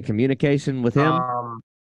you been in communication with him?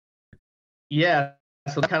 Yeah,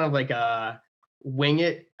 so kind of like a wing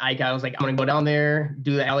it. I was like, I'm gonna go down there,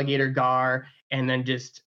 do the alligator gar, and then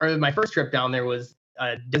my first trip down there was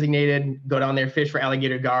designated, go down there, fish for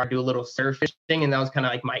alligator gar, do a little surf fishing, and that was kind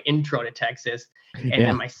of like my intro to Texas. And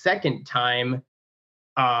then my second time,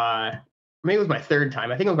 maybe it was my third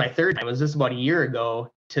time. I think it was my third time. It was just about a year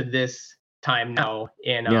ago to this time now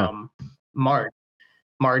in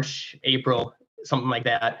March, April, something like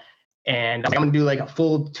that. And I'm gonna do like a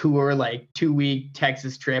full tour, like 2-week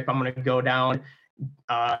Texas trip. I'm gonna go down,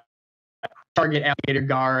 target alligator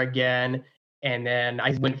gar again, and then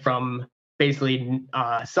I went from basically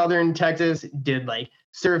southern Texas, did like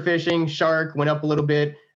surf fishing, shark, went up a little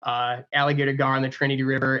bit, alligator gar on the Trinity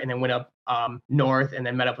River, and then went up north, and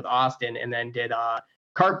then met up with Austin, and then did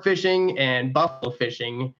carp fishing and buffalo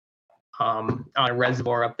fishing on a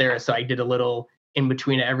reservoir up there. So I did a little in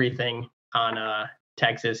between everything on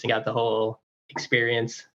Texas and got the whole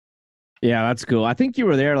experience. Yeah, that's cool. I think you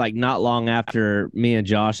were there like not long after me and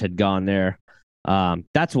Josh had gone there.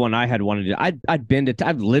 That's one I had wanted to.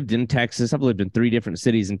 I've lived in Texas. I've lived in 3 different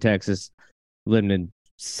cities in Texas. Lived in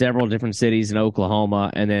several different cities in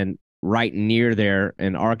Oklahoma, and then right near there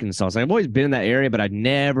in Arkansas. So I've always been in that area, but I've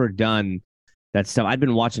never done that stuff. I'd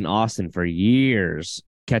been watching Austin for years,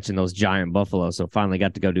 catching those giant buffalo. So finally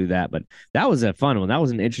got to go do that. But that was a fun one. That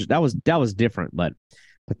was an interest. That was different, but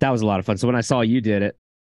that was a lot of fun. So when I saw you did it,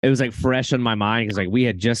 it was like fresh in my mind because like we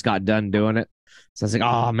had just got done doing it. So I was like,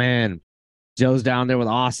 oh man, Joe's down there with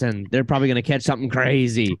Austin. They're probably gonna catch something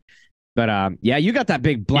crazy. But yeah, you got that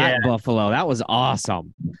big black buffalo. That was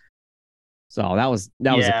awesome. So that was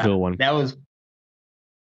a cool one. That's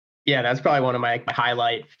probably one of my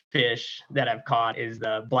highlight fish that I've caught is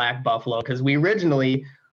the black buffalo, because we originally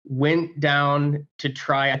went down to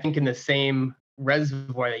try, I think in the same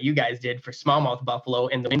reservoir that you guys did for smallmouth buffalo,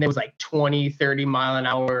 and the wind was like 20-30 mile an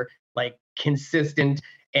hour, like consistent,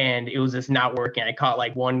 and it was just not working. I caught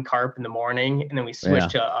like 1 carp in the morning, and then we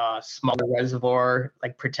switched to a smaller reservoir,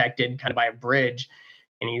 like protected kind of by a bridge,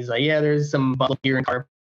 and he's like, yeah, there's some buffalo here and carp,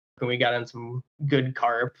 and we got on some good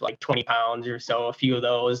carp, like 20 pounds or so, a few of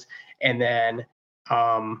those, and then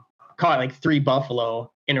caught like 3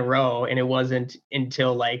 buffalo in a row. And it wasn't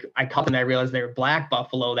until like I caught them that I realized they were black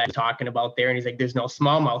buffalo that I'm talking about there. And he's like, there's no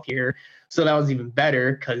smallmouth here. So that was even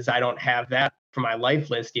better because I don't have that for my life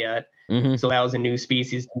list yet. Mm-hmm. So that was a new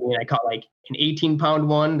species to me. And I caught like an 18-pound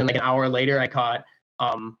one. Then like an hour later, I caught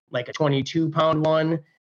like a 22-pound one.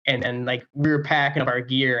 And then like we were packing up our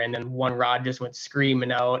gear, and then one rod just went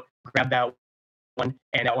screaming out, grabbed that one,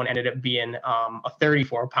 and that one ended up being a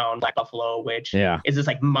 34-pound black buffalo, which is just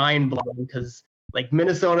like mind blowing because like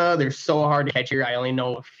Minnesota, they're so hard to catch here. I only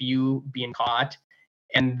know a few being caught,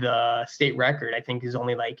 and the state record I think is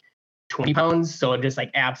only like 20 pounds. So it just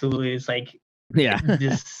like absolutely is like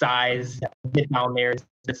this size get down there is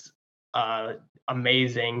just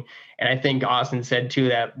amazing. And I think Austin said too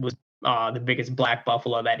that was the biggest black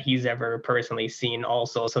buffalo that he's ever personally seen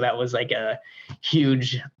also. So that was like a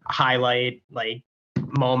huge highlight, like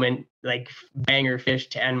moment, like banger fish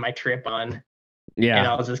to end my trip on. Yeah. And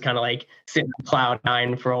I was just kind of like sitting on cloud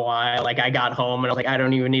 9 for a while. Like I got home and I was like, I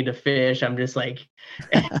don't even need to fish. I'm just like,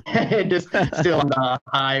 just still on the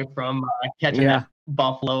high from catching that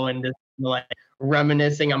buffalo, and just like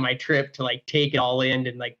reminiscing on my trip to like take it all in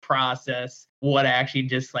and like process what actually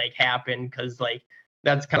just like happened. Cause like,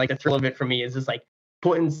 that's kind of like the thrill of it for me, is just like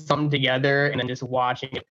putting something together and then just watching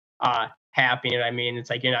it happen. And I mean, it's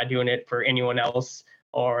like, you're not doing it for anyone else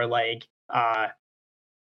or like,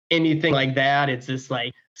 anything like that. It's just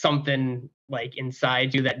like something like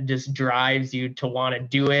inside you that just drives you to want to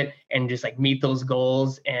do it and just like meet those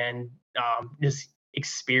goals and just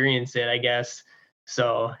experience it, I guess.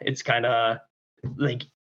 So it's kind of like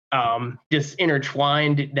just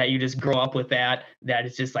intertwined that you just grow up with that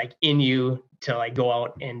it's just like in you to like go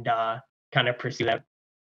out and kind of pursue that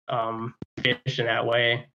fish in that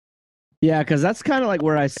way. Yeah, because that's kind of like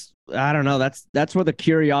where I don't know, that's where the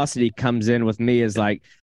curiosity comes in with me, is like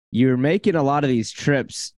you're making a lot of these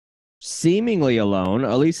trips seemingly alone,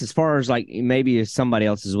 at least as far as like maybe if somebody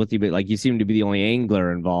else is with you, but like you seem to be the only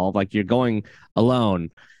angler involved, like you're going alone.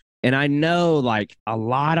 And I know like a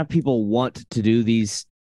lot of people want to do these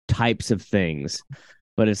types of things,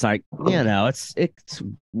 but it's like, you know, it's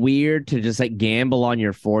weird to just like gamble on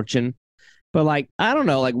your fortune. But like, I don't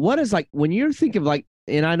know, like what is like when you're thinking of like,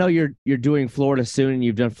 and I know you're doing Florida soon and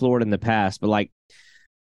you've done Florida in the past, but like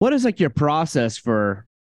what is like your process for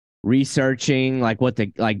researching like what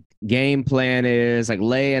the like game plan is, like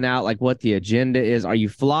laying out like what the agenda is? Are you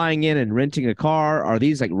flying in and renting a car? Are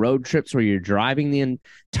these like road trips where you're driving the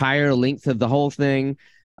entire length of the whole thing?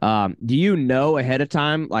 Do you know ahead of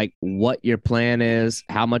time like what your plan is,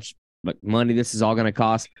 how much money this is all going to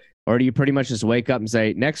cost? Or do you pretty much just wake up and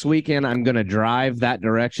say, next weekend I'm going to drive that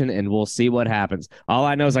direction and we'll see what happens? All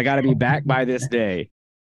I know is I got to be back by this day.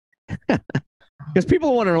 Because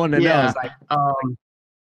people want to know. It's like,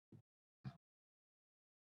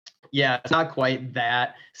 yeah, it's not quite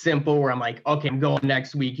that simple where I'm like, okay, I'm going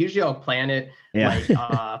next week. Usually I'll plan it like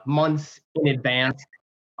months in advance.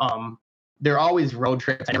 They're always road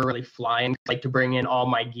trips. I never really fly in, like to bring in all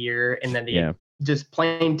my gear, and then just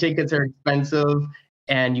plane tickets are expensive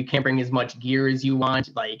and you can't bring as much gear as you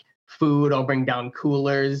want. Like food, I'll bring down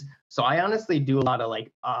coolers. So I honestly do a lot of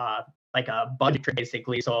like a budget trip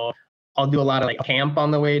basically. So I'll do a lot of like camp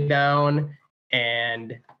on the way down,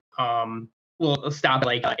 and we'll stop at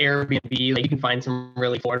like Airbnb. Like you can find some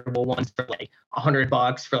really affordable ones for like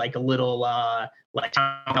 $100 for like a little like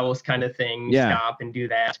house kind of thing. Yeah. Stop and do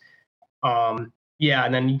that. Yeah,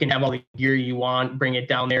 and then you can have all the gear you want, bring it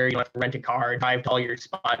down there. You don't have to rent a car, drive to all your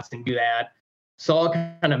spots and do that. So I'll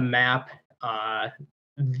kind of map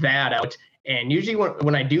that out. And usually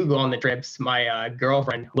when I do go on the trips, my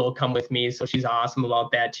girlfriend will come with me. So she's awesome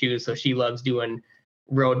about that too. So she loves doing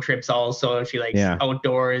road trips also. She likes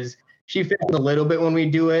outdoors. She fishes a little bit when we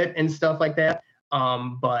do it and stuff like that.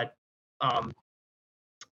 But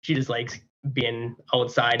she just likes being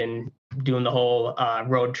outside and doing the whole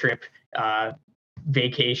road trip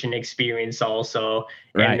vacation experience also.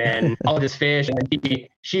 Right. And then I'll just fish, and then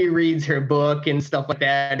she reads her book and stuff like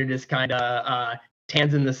that, or just kind of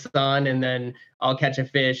tans in the sun, and then I'll catch a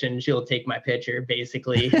fish and she'll take my picture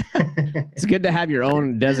basically. It's good to have your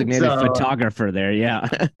own designated photographer there. Yeah.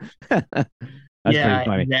 That's pretty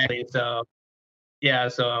funny. Exactly.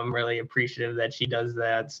 So I'm really appreciative that she does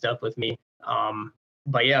that stuff with me.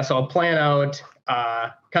 But yeah, so I'll plan out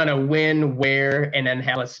kind of when, where, and then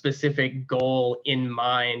have a specific goal in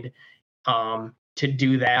mind to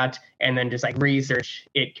do that, and then just like research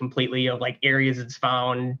it completely of like areas it's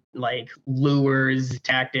found, like lures,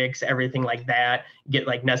 tactics, everything like that, get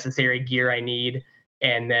like necessary gear I need,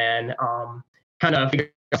 and then kind of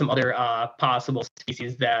figure out some other possible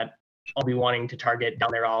species that I'll be wanting to target down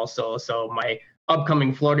there also. So my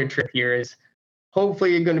upcoming Florida trip here is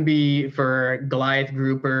hopefully going to be for Goliath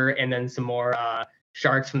grouper and then some more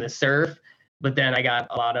sharks from the surf. But then I got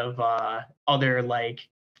a lot of other like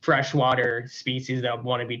freshwater species that I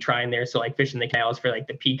want to be trying there. So like fishing the canals for like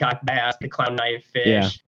the peacock bass, the clown knife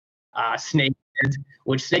fish, snakeheads,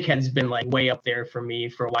 which snakehead's been like way up there for me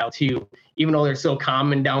for a while too. Even though they're so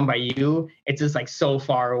common down by you, it's just like so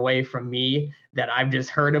far away from me that I've just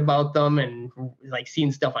heard about them and like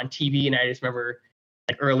seen stuff on TV. And I just remember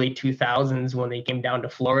like early 2000s when they came down to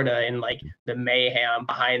Florida and like the mayhem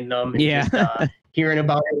behind them. And just, hearing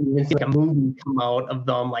about it, and even see like a movie come out of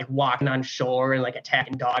them like walking on shore and like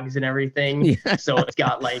attacking dogs and everything. Yeah. So it's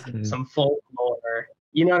got like some folklore,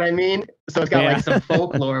 you know what I mean? So it's got like some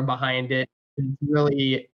folklore behind it. It's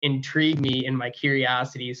really intrigued me in my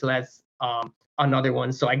curiosity. So that's another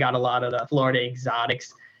one. So I got a lot of the Florida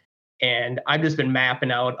exotics, and I've just been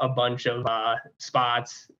mapping out a bunch of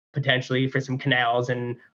spots potentially for some canals,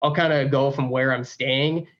 and I'll kind of go from where I'm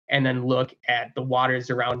staying and then look at the waters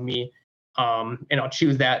around me. And I'll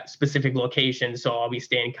choose that specific location. So I'll be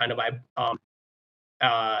staying kind of by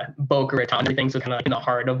Boca Raton and everything. So kind of like in the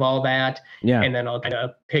heart of all that. Yeah. And then I'll kind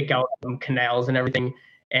of pick out some canals and everything.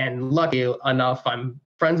 And lucky enough, I'm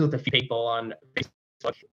friends with a few people on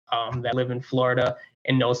Facebook that live in Florida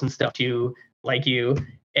and know some stuff too, like you.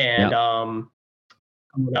 And I'm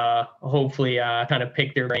gonna hopefully kind of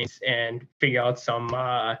pick their brains and figure out some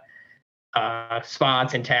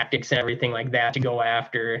spots and tactics and everything like that to go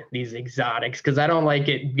after these exotics, because I don't like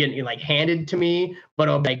it getting like handed to me, but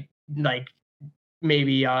I'll like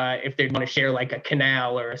maybe if they want to share like a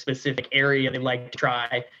canal or a specific area they like to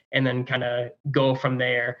try, and then kind of go from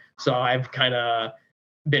there. So I've kind of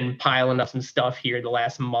been piling up some stuff here the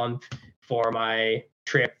last month for my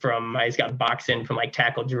trip. I just got a box in from like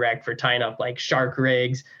Tackle Direct for tying up like shark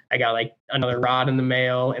rigs. I got like another rod in the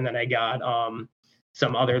mail, and then I got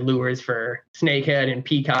some other lures for snakehead and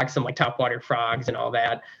peacock, some like topwater frogs and all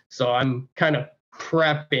that. So I'm kind of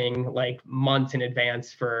prepping like months in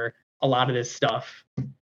advance for a lot of this stuff.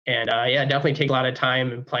 And definitely take a lot of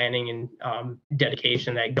time and planning and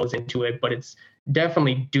dedication that goes into it, but it's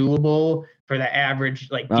definitely doable for the average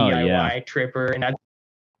like DIY tripper. And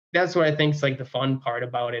that's what I think is like the fun part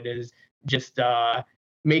about it, is just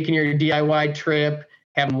making your DIY trip,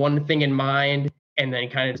 having one thing in mind, and then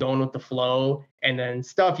kind of going with the flow, and then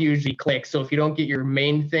stuff usually clicks. So if you don't get your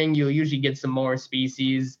main thing, you'll usually get some more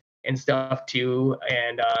species and stuff too,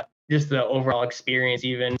 and just the overall experience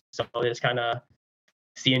even. So just kind of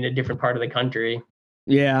seeing a different part of the country.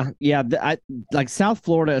 Yeah. I like South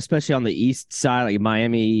Florida, especially on the east side, like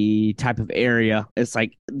Miami type of area. It's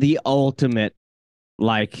like the ultimate,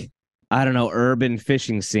 like, I don't know, urban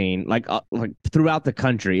fishing scene. Like throughout the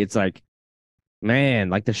country, it's like, man,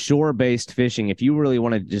 like the shore-based fishing, if you really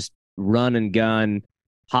want to just run and gun,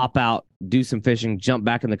 hop out, do some fishing, jump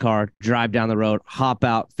back in the car, drive down the road, hop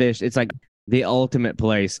out, fish. It's like the ultimate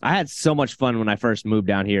place. I had so much fun when I first moved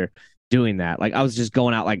down here doing that. Like I was just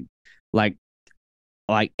going out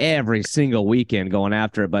like every single weekend going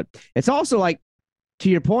after it. But it's also like, to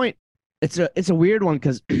your point, it's a weird one,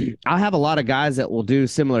 because I have a lot of guys that will do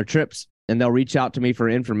similar trips and they'll reach out to me for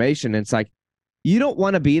information. And it's like, you don't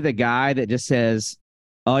want to be the guy that just says,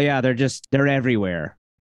 oh yeah, they're everywhere.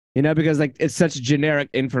 Because like it's such generic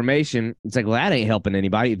information. It's like, well, that ain't helping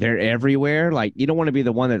anybody. They're everywhere. Like you don't want to be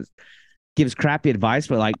the one that gives crappy advice,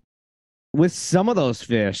 but like with some of those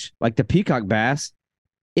fish, like the peacock bass,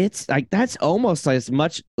 it's like that's almost as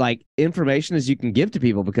much like information as you can give to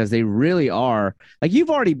people because they really are like you've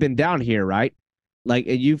already been down here, right? Like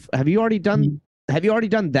have you already done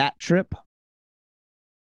that trip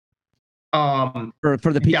for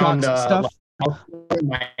the Down peacocks to stuff?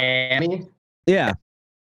 Miami. Yeah.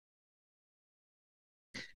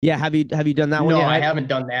 Yeah, have you done that one No, yet? I haven't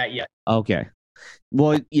done that yet. Okay.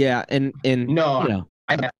 Well, yeah, and No,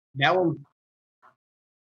 that one.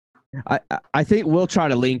 I think we'll try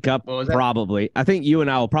to link up What was that? probably. I think you and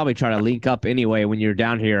I will probably try to link up anyway when you're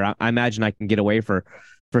down here. I imagine I can get away for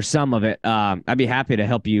some of it. I'd be happy to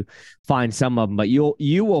help you find some of them, but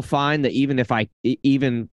you will find that even if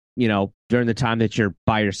even during the time that you're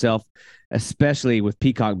by yourself, especially with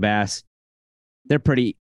peacock bass, they're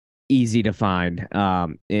pretty easy to find.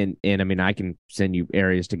 And I mean I can send you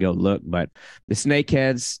areas to go look, but the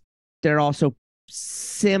snakeheads, they're also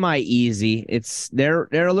semi easy. They're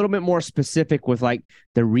a little bit more specific with like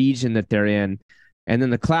the region that they're in. And then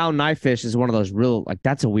the clown knifefish is one of those real like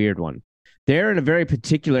that's a weird one. They're in a very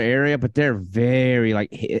particular area, but they're very like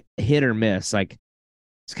hit or miss. Like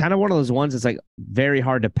it's kind of one of those ones that's like very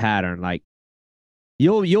hard to pattern. Like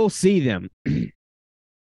you'll see them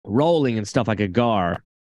rolling and stuff like a gar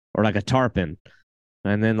or like a tarpon,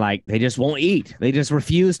 and then like they just won't eat. They just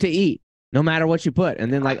refuse to eat no matter what you put.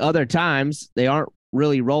 And then like other times they aren't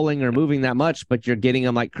really rolling or moving that much, but you're getting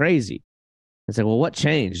them like crazy. It's like, well, what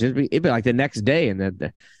changed? It'd be like the next day, and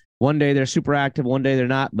then one day they're super active, one day they're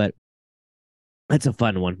not. But that's a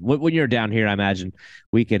fun one. When you're down here, I imagine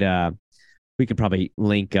we could probably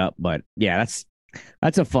link up. But yeah,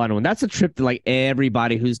 that's a fun one. That's a trip to like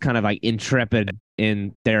everybody who's kind of like intrepid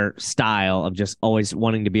in their style of just always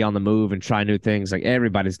wanting to be on the move and try new things. Like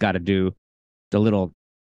everybody's got to do the little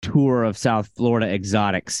tour of South Florida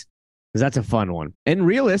exotics, because that's a fun one. And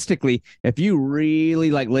realistically, if you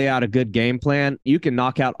really like lay out a good game plan, you can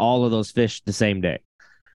knock out all of those fish the same day.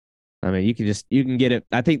 I mean, you can get it.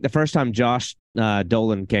 I think the first time Josh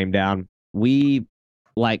Dolan came down, we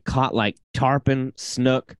like caught like tarpon,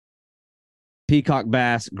 snook, peacock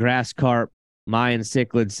bass, grass carp, Mayan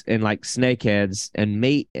cichlids, and like snakeheads, and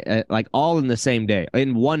like all in the same day,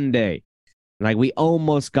 in one day. Like we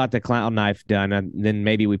almost got the clown knife done, and then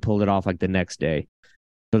maybe we pulled it off like the next day.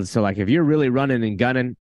 So like if you're really running and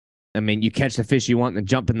gunning, I mean, you catch the fish you want and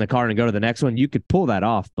jump in the car and go to the next one, you could pull that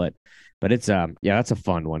off. But it's that's a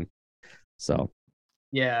fun one. So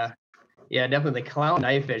yeah, definitely the clown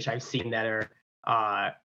knifefish I've seen that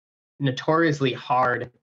are notoriously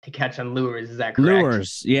hard to catch on lures. Is that correct?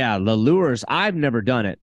 Lures, yeah, the lures. I've never done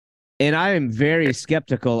it, and I am very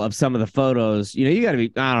skeptical of some of the photos. You got to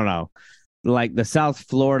be, I don't know, like the South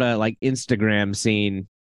Florida like Instagram scene.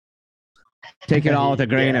 Take it all with a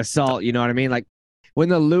grain of salt. You know what I mean? Like when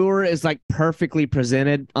the lure is like perfectly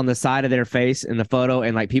presented on the side of their face in the photo,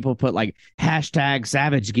 and like people put like hashtag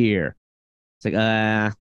savage gear. It's like,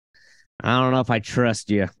 I don't know if I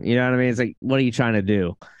trust you. You know what I mean? It's like, what are you trying to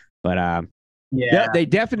do? But yeah, they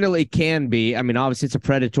definitely can be. I mean, obviously it's a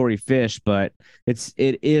predatory fish, but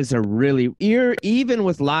it is a really even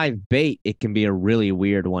with live bait, it can be a really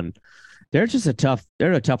weird one. They're a tough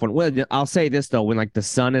one. Well, I'll say this though, when like the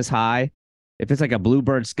sun is high, if it's like a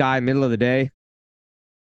bluebird sky middle of the day,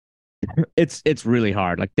 it's really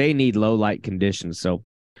hard. Like they need low light conditions. So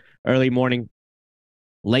early morning,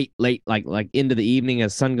 late like into the evening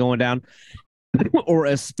as sun going down, or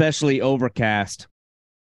especially overcast.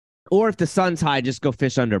 Or if the sun's high, just go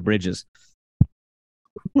fish under bridges.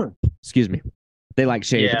 Excuse me. They like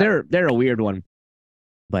shade. Yeah. But they're a weird one.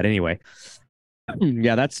 But anyway,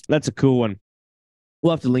 yeah, that's a cool one.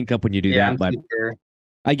 We'll have to link up when you do that. But sure.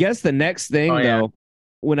 I guess the next thing though,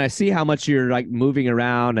 when I see how much you're like moving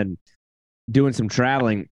around and doing some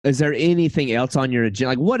traveling, is there anything else on your agenda?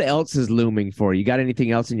 Like what else is looming for you? Got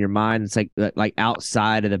anything else in your mind? It's like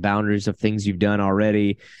outside of the boundaries of things you've done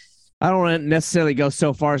already. I don't want to necessarily go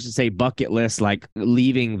so far as to say bucket list, like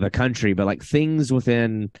leaving the country, but like things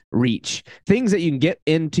within reach, things that you can get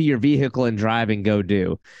into your vehicle and drive and go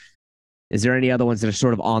do. Is there any other ones that are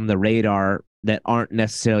sort of on the radar that aren't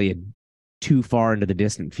necessarily too far into the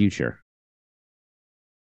distant future?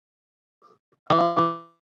 You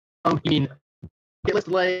mean bucket list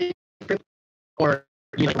like, or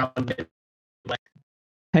you like?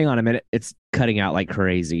 Hang on a minute, it's cutting out like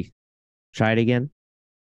crazy. Try it again.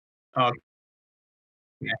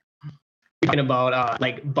 Yeah. Talking about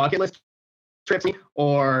like bucket list trips,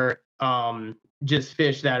 or just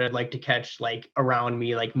fish that I'd like to catch like around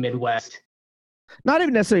me, like Midwest. Not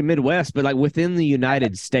even necessarily Midwest, but like within the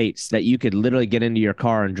United States that you could literally get into your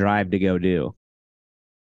car and drive to go do?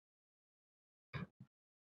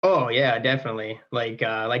 Oh yeah, definitely. Like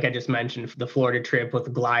I just mentioned, the Florida trip with the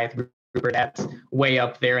Goliath grouper, that's way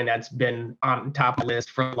up there, and that's been on top of the list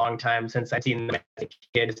for a long time since I've seen them as a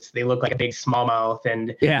kid. They look like a big smallmouth,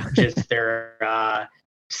 and Yeah. just their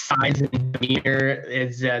size and demeanor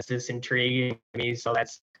is just intriguing to me. So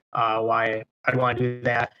that's why I'd want to do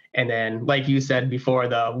that. And then, like you said before,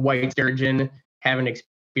 the white sturgeon, haven't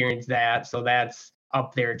experienced that, so that's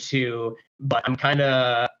up there too. But I'm kind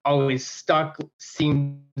of always stuck.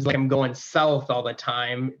 Seems like I'm going south all the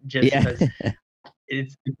time, just Yeah. because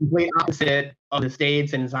it's the complete opposite of the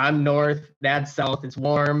states, and I'm north, that's south. It's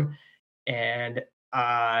warm, and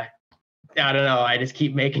I don't know. I just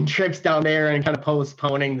keep making trips down there and kind of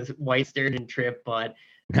postponing this white sturgeon trip, but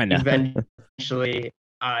I know. eventually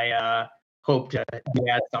I hope to do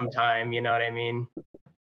that sometime. You know what I mean?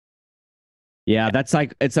 Yeah, that's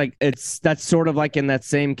sort of like in that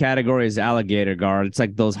same category as alligator gar. It's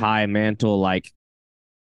like those high mantle, like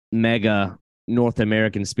mega North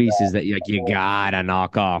American species that you gotta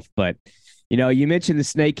knock off. But you mentioned the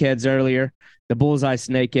snakeheads earlier, the bullseye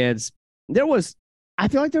snakeheads. I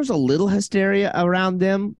feel like there was a little hysteria around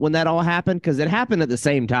them when that all happened because it happened at the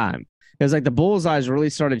same time. It was like the bullseyes really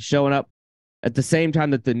started showing up at the same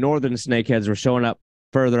time that the northern snakeheads were showing up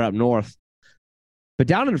further up north. But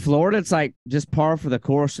down in Florida, it's like just par for the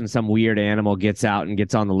course, and some weird animal gets out and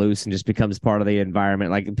gets on the loose and just becomes part of the environment.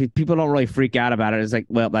 Like people don't really freak out about it. It's like,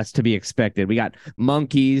 well, that's to be expected. We got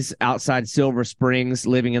monkeys outside Silver Springs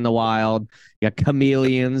living in the wild. You got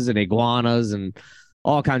chameleons and iguanas and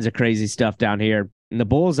all kinds of crazy stuff down here. And the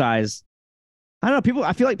bullseyes, I don't know.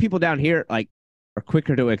 I feel like people down here like are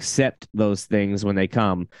quicker to accept those things when they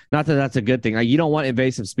come. Not that that's a good thing. Like, you don't want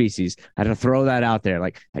invasive species. I had to throw that out there.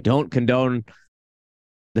 Like, I don't condone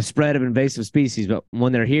the spread of invasive species, but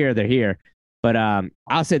when they're here, they're here. But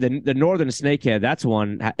I'll say the northern snakehead, that's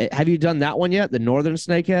one. Have you done that one yet? The northern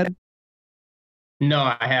snakehead? No,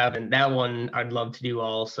 I haven't. That one I'd love to do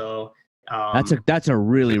also. That's a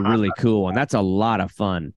really, really cool one. That's a lot of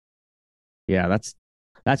fun. Yeah, that's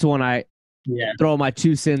one I Yeah. throw my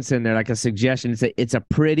 2 cents in there, like a suggestion. It's a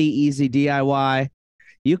pretty easy DIY.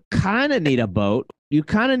 You kind of need a boat. You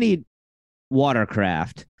kind of need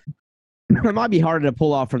watercraft. It might be harder to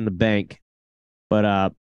pull off from the bank,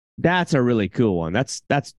 but that's a really cool one.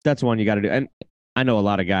 That's one you got to do. And I know a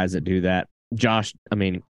lot of guys that do that. Josh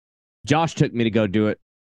took me to go do it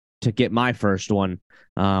to get my first one.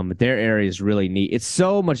 Their area is really neat. It's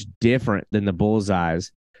so much different than the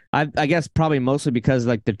bullseyes. I guess probably mostly because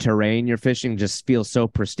like the terrain you're fishing just feels so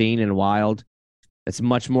pristine and wild. It's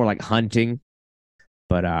much more like hunting.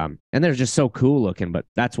 But and they're just so cool looking. But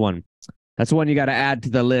that's one you got to add to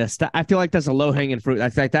the list. I feel like that's a low hanging fruit. I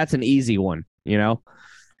think that's an easy one,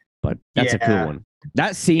 But that's a cool one.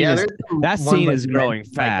 That scene is growing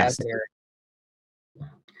fast.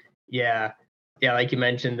 Yeah, like you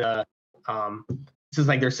mentioned, this is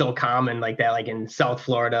like they're so common like that, like in South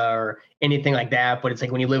Florida or anything like that. But it's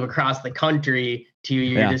like when you live across the country,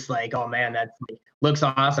 you're just like, oh man, that looks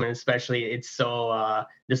awesome. And especially it's so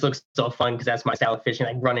this looks so fun because that's my style of fishing,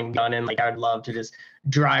 like running, gunning. Like I would love to just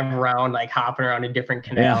drive around, like hopping around in different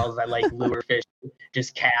canals. I like lure fishing,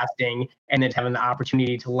 just casting, and then having the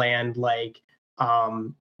opportunity to land like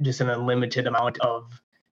just an unlimited amount of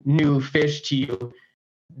new fish to you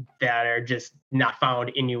that are just not found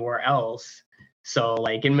anywhere else. So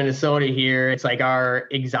like in Minnesota here, it's like our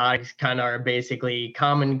exotics kind of are basically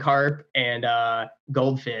common carp and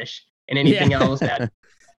goldfish, and anything else that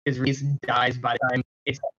is released dies by the time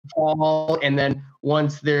it's fall. And then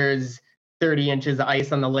once there's 30 inches of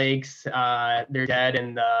ice on the lakes, they're dead,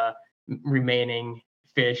 and the remaining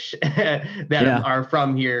fish that are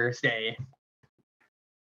from here stay.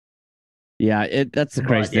 Yeah, that's the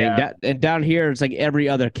crazy thing. And down here, it's like every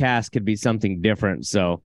other cast could be something different.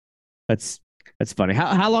 So that's funny.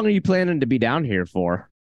 How long are you planning to be down here for?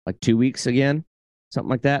 Like 2 weeks again? Something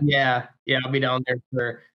like that? Yeah, I'll be down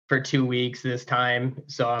there for 2 weeks this time.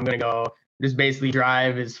 So I'm gonna go just basically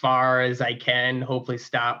drive as far as I can, hopefully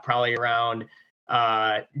stop probably around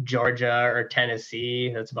Georgia or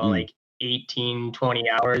Tennessee. That's about like 18, 20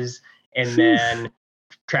 hours. And then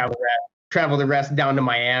travel the rest down to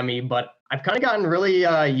Miami. But I've kind of gotten really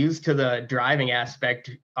used to the driving aspect.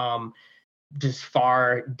 Just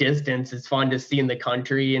far distance. It's fun to see in the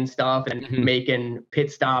country and stuff, and making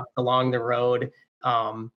pit stops along the road,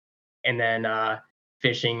 and then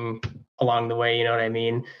fishing along the way. You know what I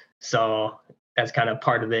mean? So that's kind of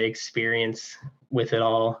part of the experience with it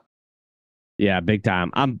all. Yeah, big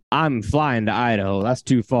time. I'm flying to Idaho. That's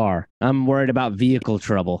too far. I'm worried about vehicle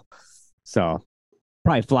trouble. So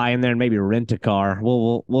probably fly in there and maybe rent a car.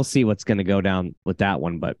 We'll see what's going to go down with that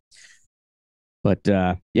one, but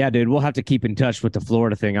yeah, dude, we'll have to keep in touch with the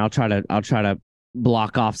Florida thing. I'll try to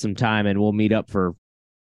block off some time and we'll meet up for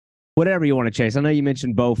whatever you want to chase. I know you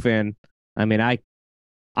mentioned bowfin. I mean, I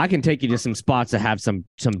can take you to some spots that have some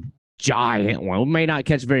giant one. We may not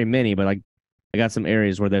catch very many, but like I got some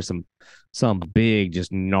areas where there's some big,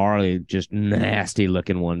 just gnarly, just nasty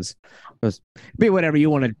looking ones. Just be whatever you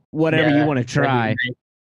want to try.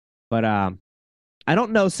 But I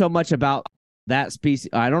don't know so much about that species.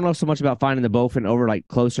 I don't know so much about finding the bowfin over like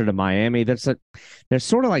closer to Miami. There's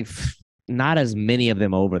sort of like not as many of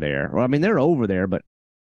them over there. Well, I mean, they're over there, but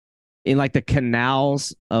in like the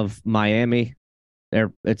canals of Miami,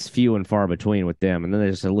 it's few and far between with them. And then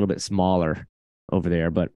there's a little bit smaller over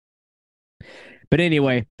there. But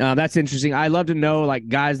anyway, that's interesting. I love to know like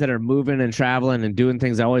guys that are moving and traveling and doing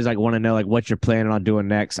things. I always like want to know like what you're planning on doing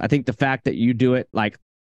next. I think the fact that you do it like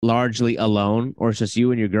largely alone, or it's just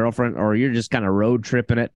you and your girlfriend, or you're just kind of road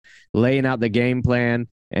tripping it, laying out the game plan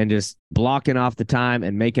and just blocking off the time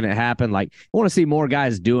and making it happen. Like I want to see more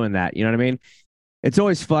guys doing that. You know what I mean? It's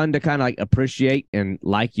always fun to kind of like appreciate and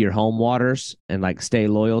like your home waters and like stay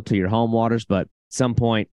loyal to your home waters. But at some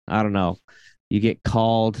point, I don't know, you get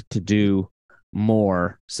called to do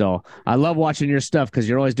more. So I love watching your stuff because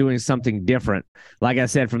you're always doing something different. Like I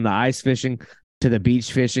said, from the ice fishing to the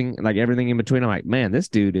beach fishing, like everything in between. I'm like, man, this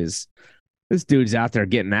dude's out there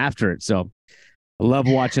getting after it. So I love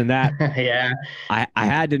watching that. Yeah. I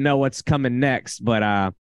had to know what's coming next,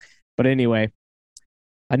 but anyway,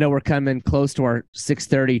 I know we're coming close to our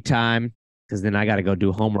 6:30 time because then I got to go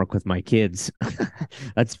do homework with my kids.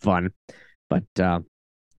 That's fun. But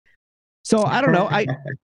so I don't know.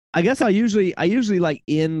 I guess I usually like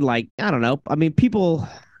in like, I don't know. I mean, people,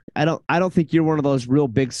 I don't think you're one of those real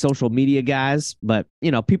big social media guys, but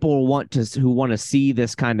you know, people who want to see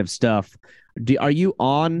this kind of stuff. Are you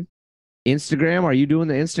on Instagram? Are you doing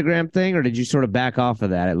the Instagram thing, or did you sort of back off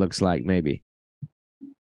of that? It looks like maybe.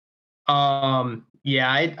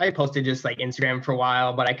 Yeah, I posted just like Instagram for a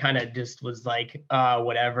while, but I kind of just was like,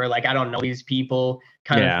 whatever, like I don't know these people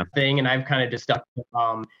kind of thing. And I've kind of just stuck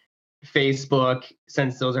to Facebook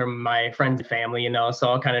since those are my friends and family, you know, so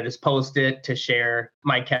I'll kind of just post it to share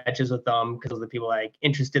my catches with them because those are the people like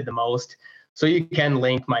interested the most. So you can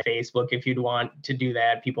link my Facebook if you'd want to do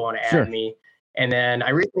that. People want to add me. And then I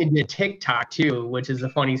recently did TikTok too, which is a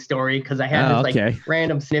funny story because I had this like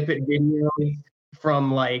random snippet videos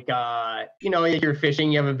from like, you know, if you're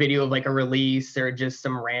fishing, you have a video of like a release or just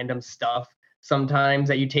some random stuff sometimes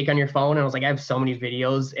that you take on your phone. And I was like, I have so many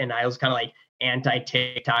videos and I was kind of like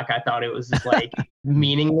anti-TikTok. I thought it was just like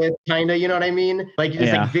meaningless kind of, you know what I mean? Like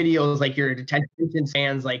just like videos, like your attention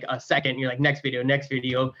spans like a second, you're like next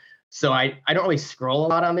video. So I don't really scroll a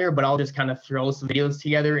lot on there, but I'll just kind of throw some videos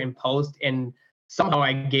together and post, and somehow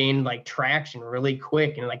I gained like traction really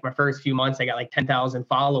quick. And like my first few months, I got like 10,000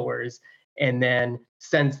 followers. And then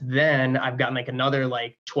since then, I've gotten like another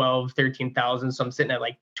like 12, 13,000. So I'm sitting at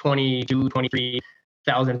like 22,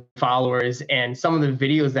 23,000 followers. And some of the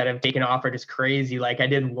videos that have taken off are just crazy. Like I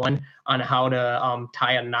did one on how to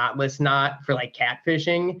tie a knotless knot for like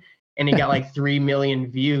catfishing, and it got like 3 million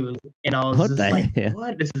views. And I was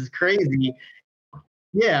what? This is crazy.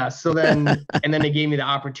 Yeah. So then, and then they gave me the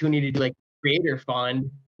opportunity to do like creator fund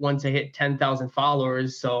once I hit 10,000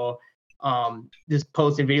 followers. So just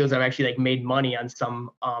posting videos, I've actually like made money on some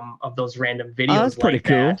of those random videos. Oh, that's pretty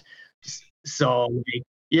cool. So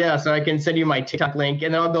yeah, so I can send you my TikTok link,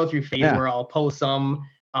 and then I'll go through phase where I'll post some,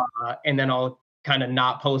 and then I'll kind of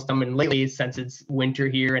not post them. And lately, since it's winter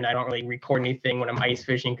here and I don't really record anything when I'm ice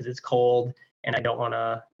fishing because it's cold and I don't want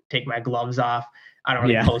to take my gloves off, I don't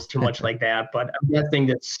really post too much like that. But I'm guessing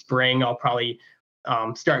that spring I'll probably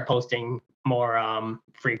start posting more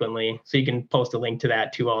frequently. So you can post a link to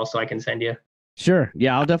that too also I can send you. Sure.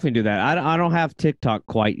 Yeah, I'll definitely do that. I don't have TikTok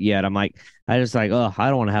quite yet. I just like, oh, I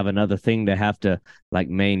don't want to have another thing to have to like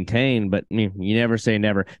maintain, but you never say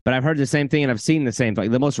never. But I've heard the same thing and I've seen the same, like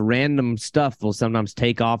the most random stuff will sometimes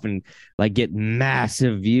take off and like get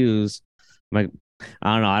massive views. I'm like,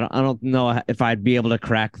 I don't know. I don't know if I'd be able to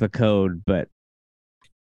crack the code, but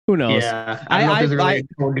who knows? Yeah, I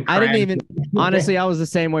didn't even honestly. I was the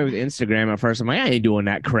same way with Instagram at first. I'm like, I ain't doing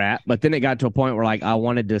that crap. But then it got to a point where like I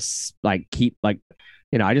wanted to like keep like,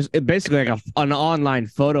 you know, basically like an online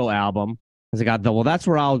photo album. Because I got well, that's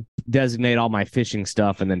where I'll designate all my fishing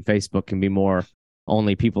stuff, and then Facebook can be more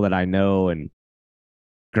only people that I know. And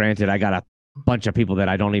granted, I got a bunch of people that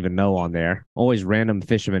I don't even know on there. Always random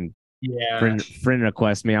fishermen Yeah. friend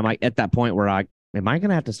requests me. I'm like at that point where am I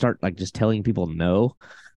gonna have to start like just telling people no?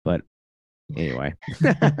 But anyway,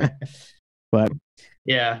 but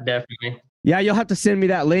Yeah, definitely. yeah, you'll have to send me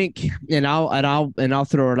that link, and I'll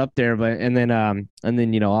throw it up there. But and then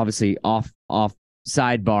obviously off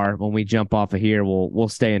sidebar when we jump off of here, we'll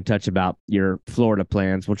stay in touch about your Florida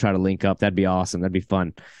plans. We'll try to link up. That'd be awesome. That'd be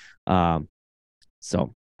fun.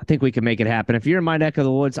 So I think we can make it happen. If you're in my neck of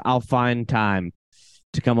the woods, I'll find time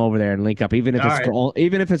to come over there and link up, even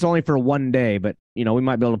if it's only for one day. But we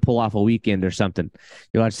might be able to pull off a weekend or something.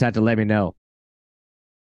 You'll just have to let me know.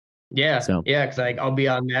 Yeah. So yeah, because I'll be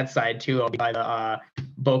on that side too. I'll be by the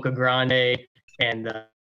Boca Grande and the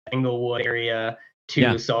Englewood area too.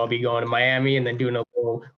 Yeah. So I'll be going to Miami and then doing a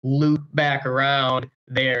little loop back around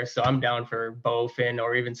there. So I'm down for bowfin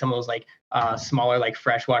or even some of those like smaller like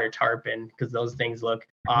freshwater tarpon, because those things look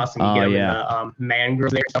awesome. You get them in the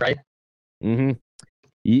mangroves there, right?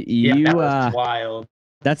 Mm-hmm. That was wild.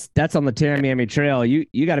 That's on the Miami Trail. You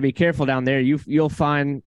got to be careful down there. You'll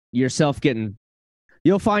find yourself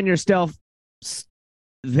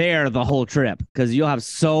there the whole trip, because you'll have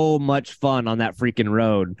so much fun on that freaking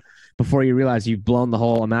road before you realize you've blown the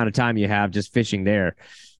whole amount of time you have just fishing there.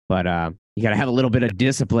 But you got to have a little bit of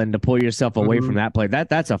discipline to pull yourself away from that place.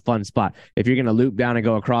 That's a fun spot. If you're going to loop down and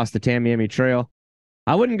go across the Tamiami Trail,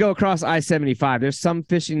 I wouldn't go across I-75. There's some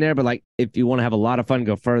fishing there, but like if you want to have a lot of fun,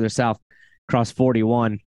 go further south, cross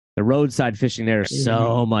 41. The roadside fishing there is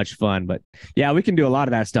so much fun. But yeah, we can do a lot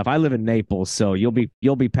of that stuff. I live in Naples, so you'll be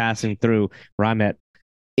passing through where I'm at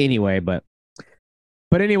anyway. But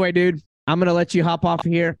anyway, dude, I'm gonna let you hop off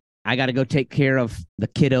here. I got to go take care of the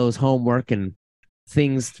kiddos' homework and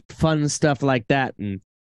things, fun stuff like that, and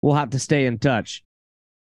we'll have to stay in touch.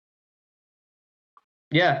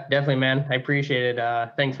 Yeah, definitely, man. I appreciate it.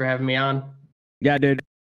 Thanks for having me on. Yeah, dude.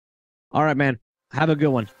 All right, man. Have a good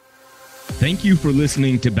one. Thank you for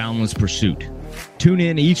listening to Boundless Pursuit. Tune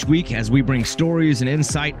in each week as we bring stories and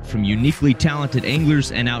insight from uniquely talented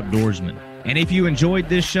anglers and outdoorsmen. And if you enjoyed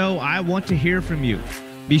this show, I want to hear from you.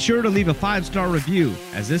 Be sure to leave a 5-star review,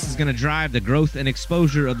 as this is going to drive the growth and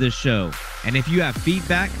exposure of this show. And if you have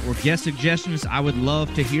feedback or guest suggestions, I would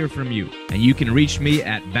love to hear from you. And you can reach me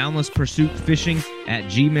at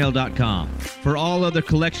boundlesspursuitfishing@gmail.com. For all other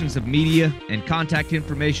collections of media and contact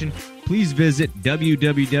information, please visit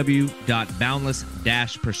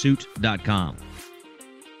www.boundless-pursuit.com.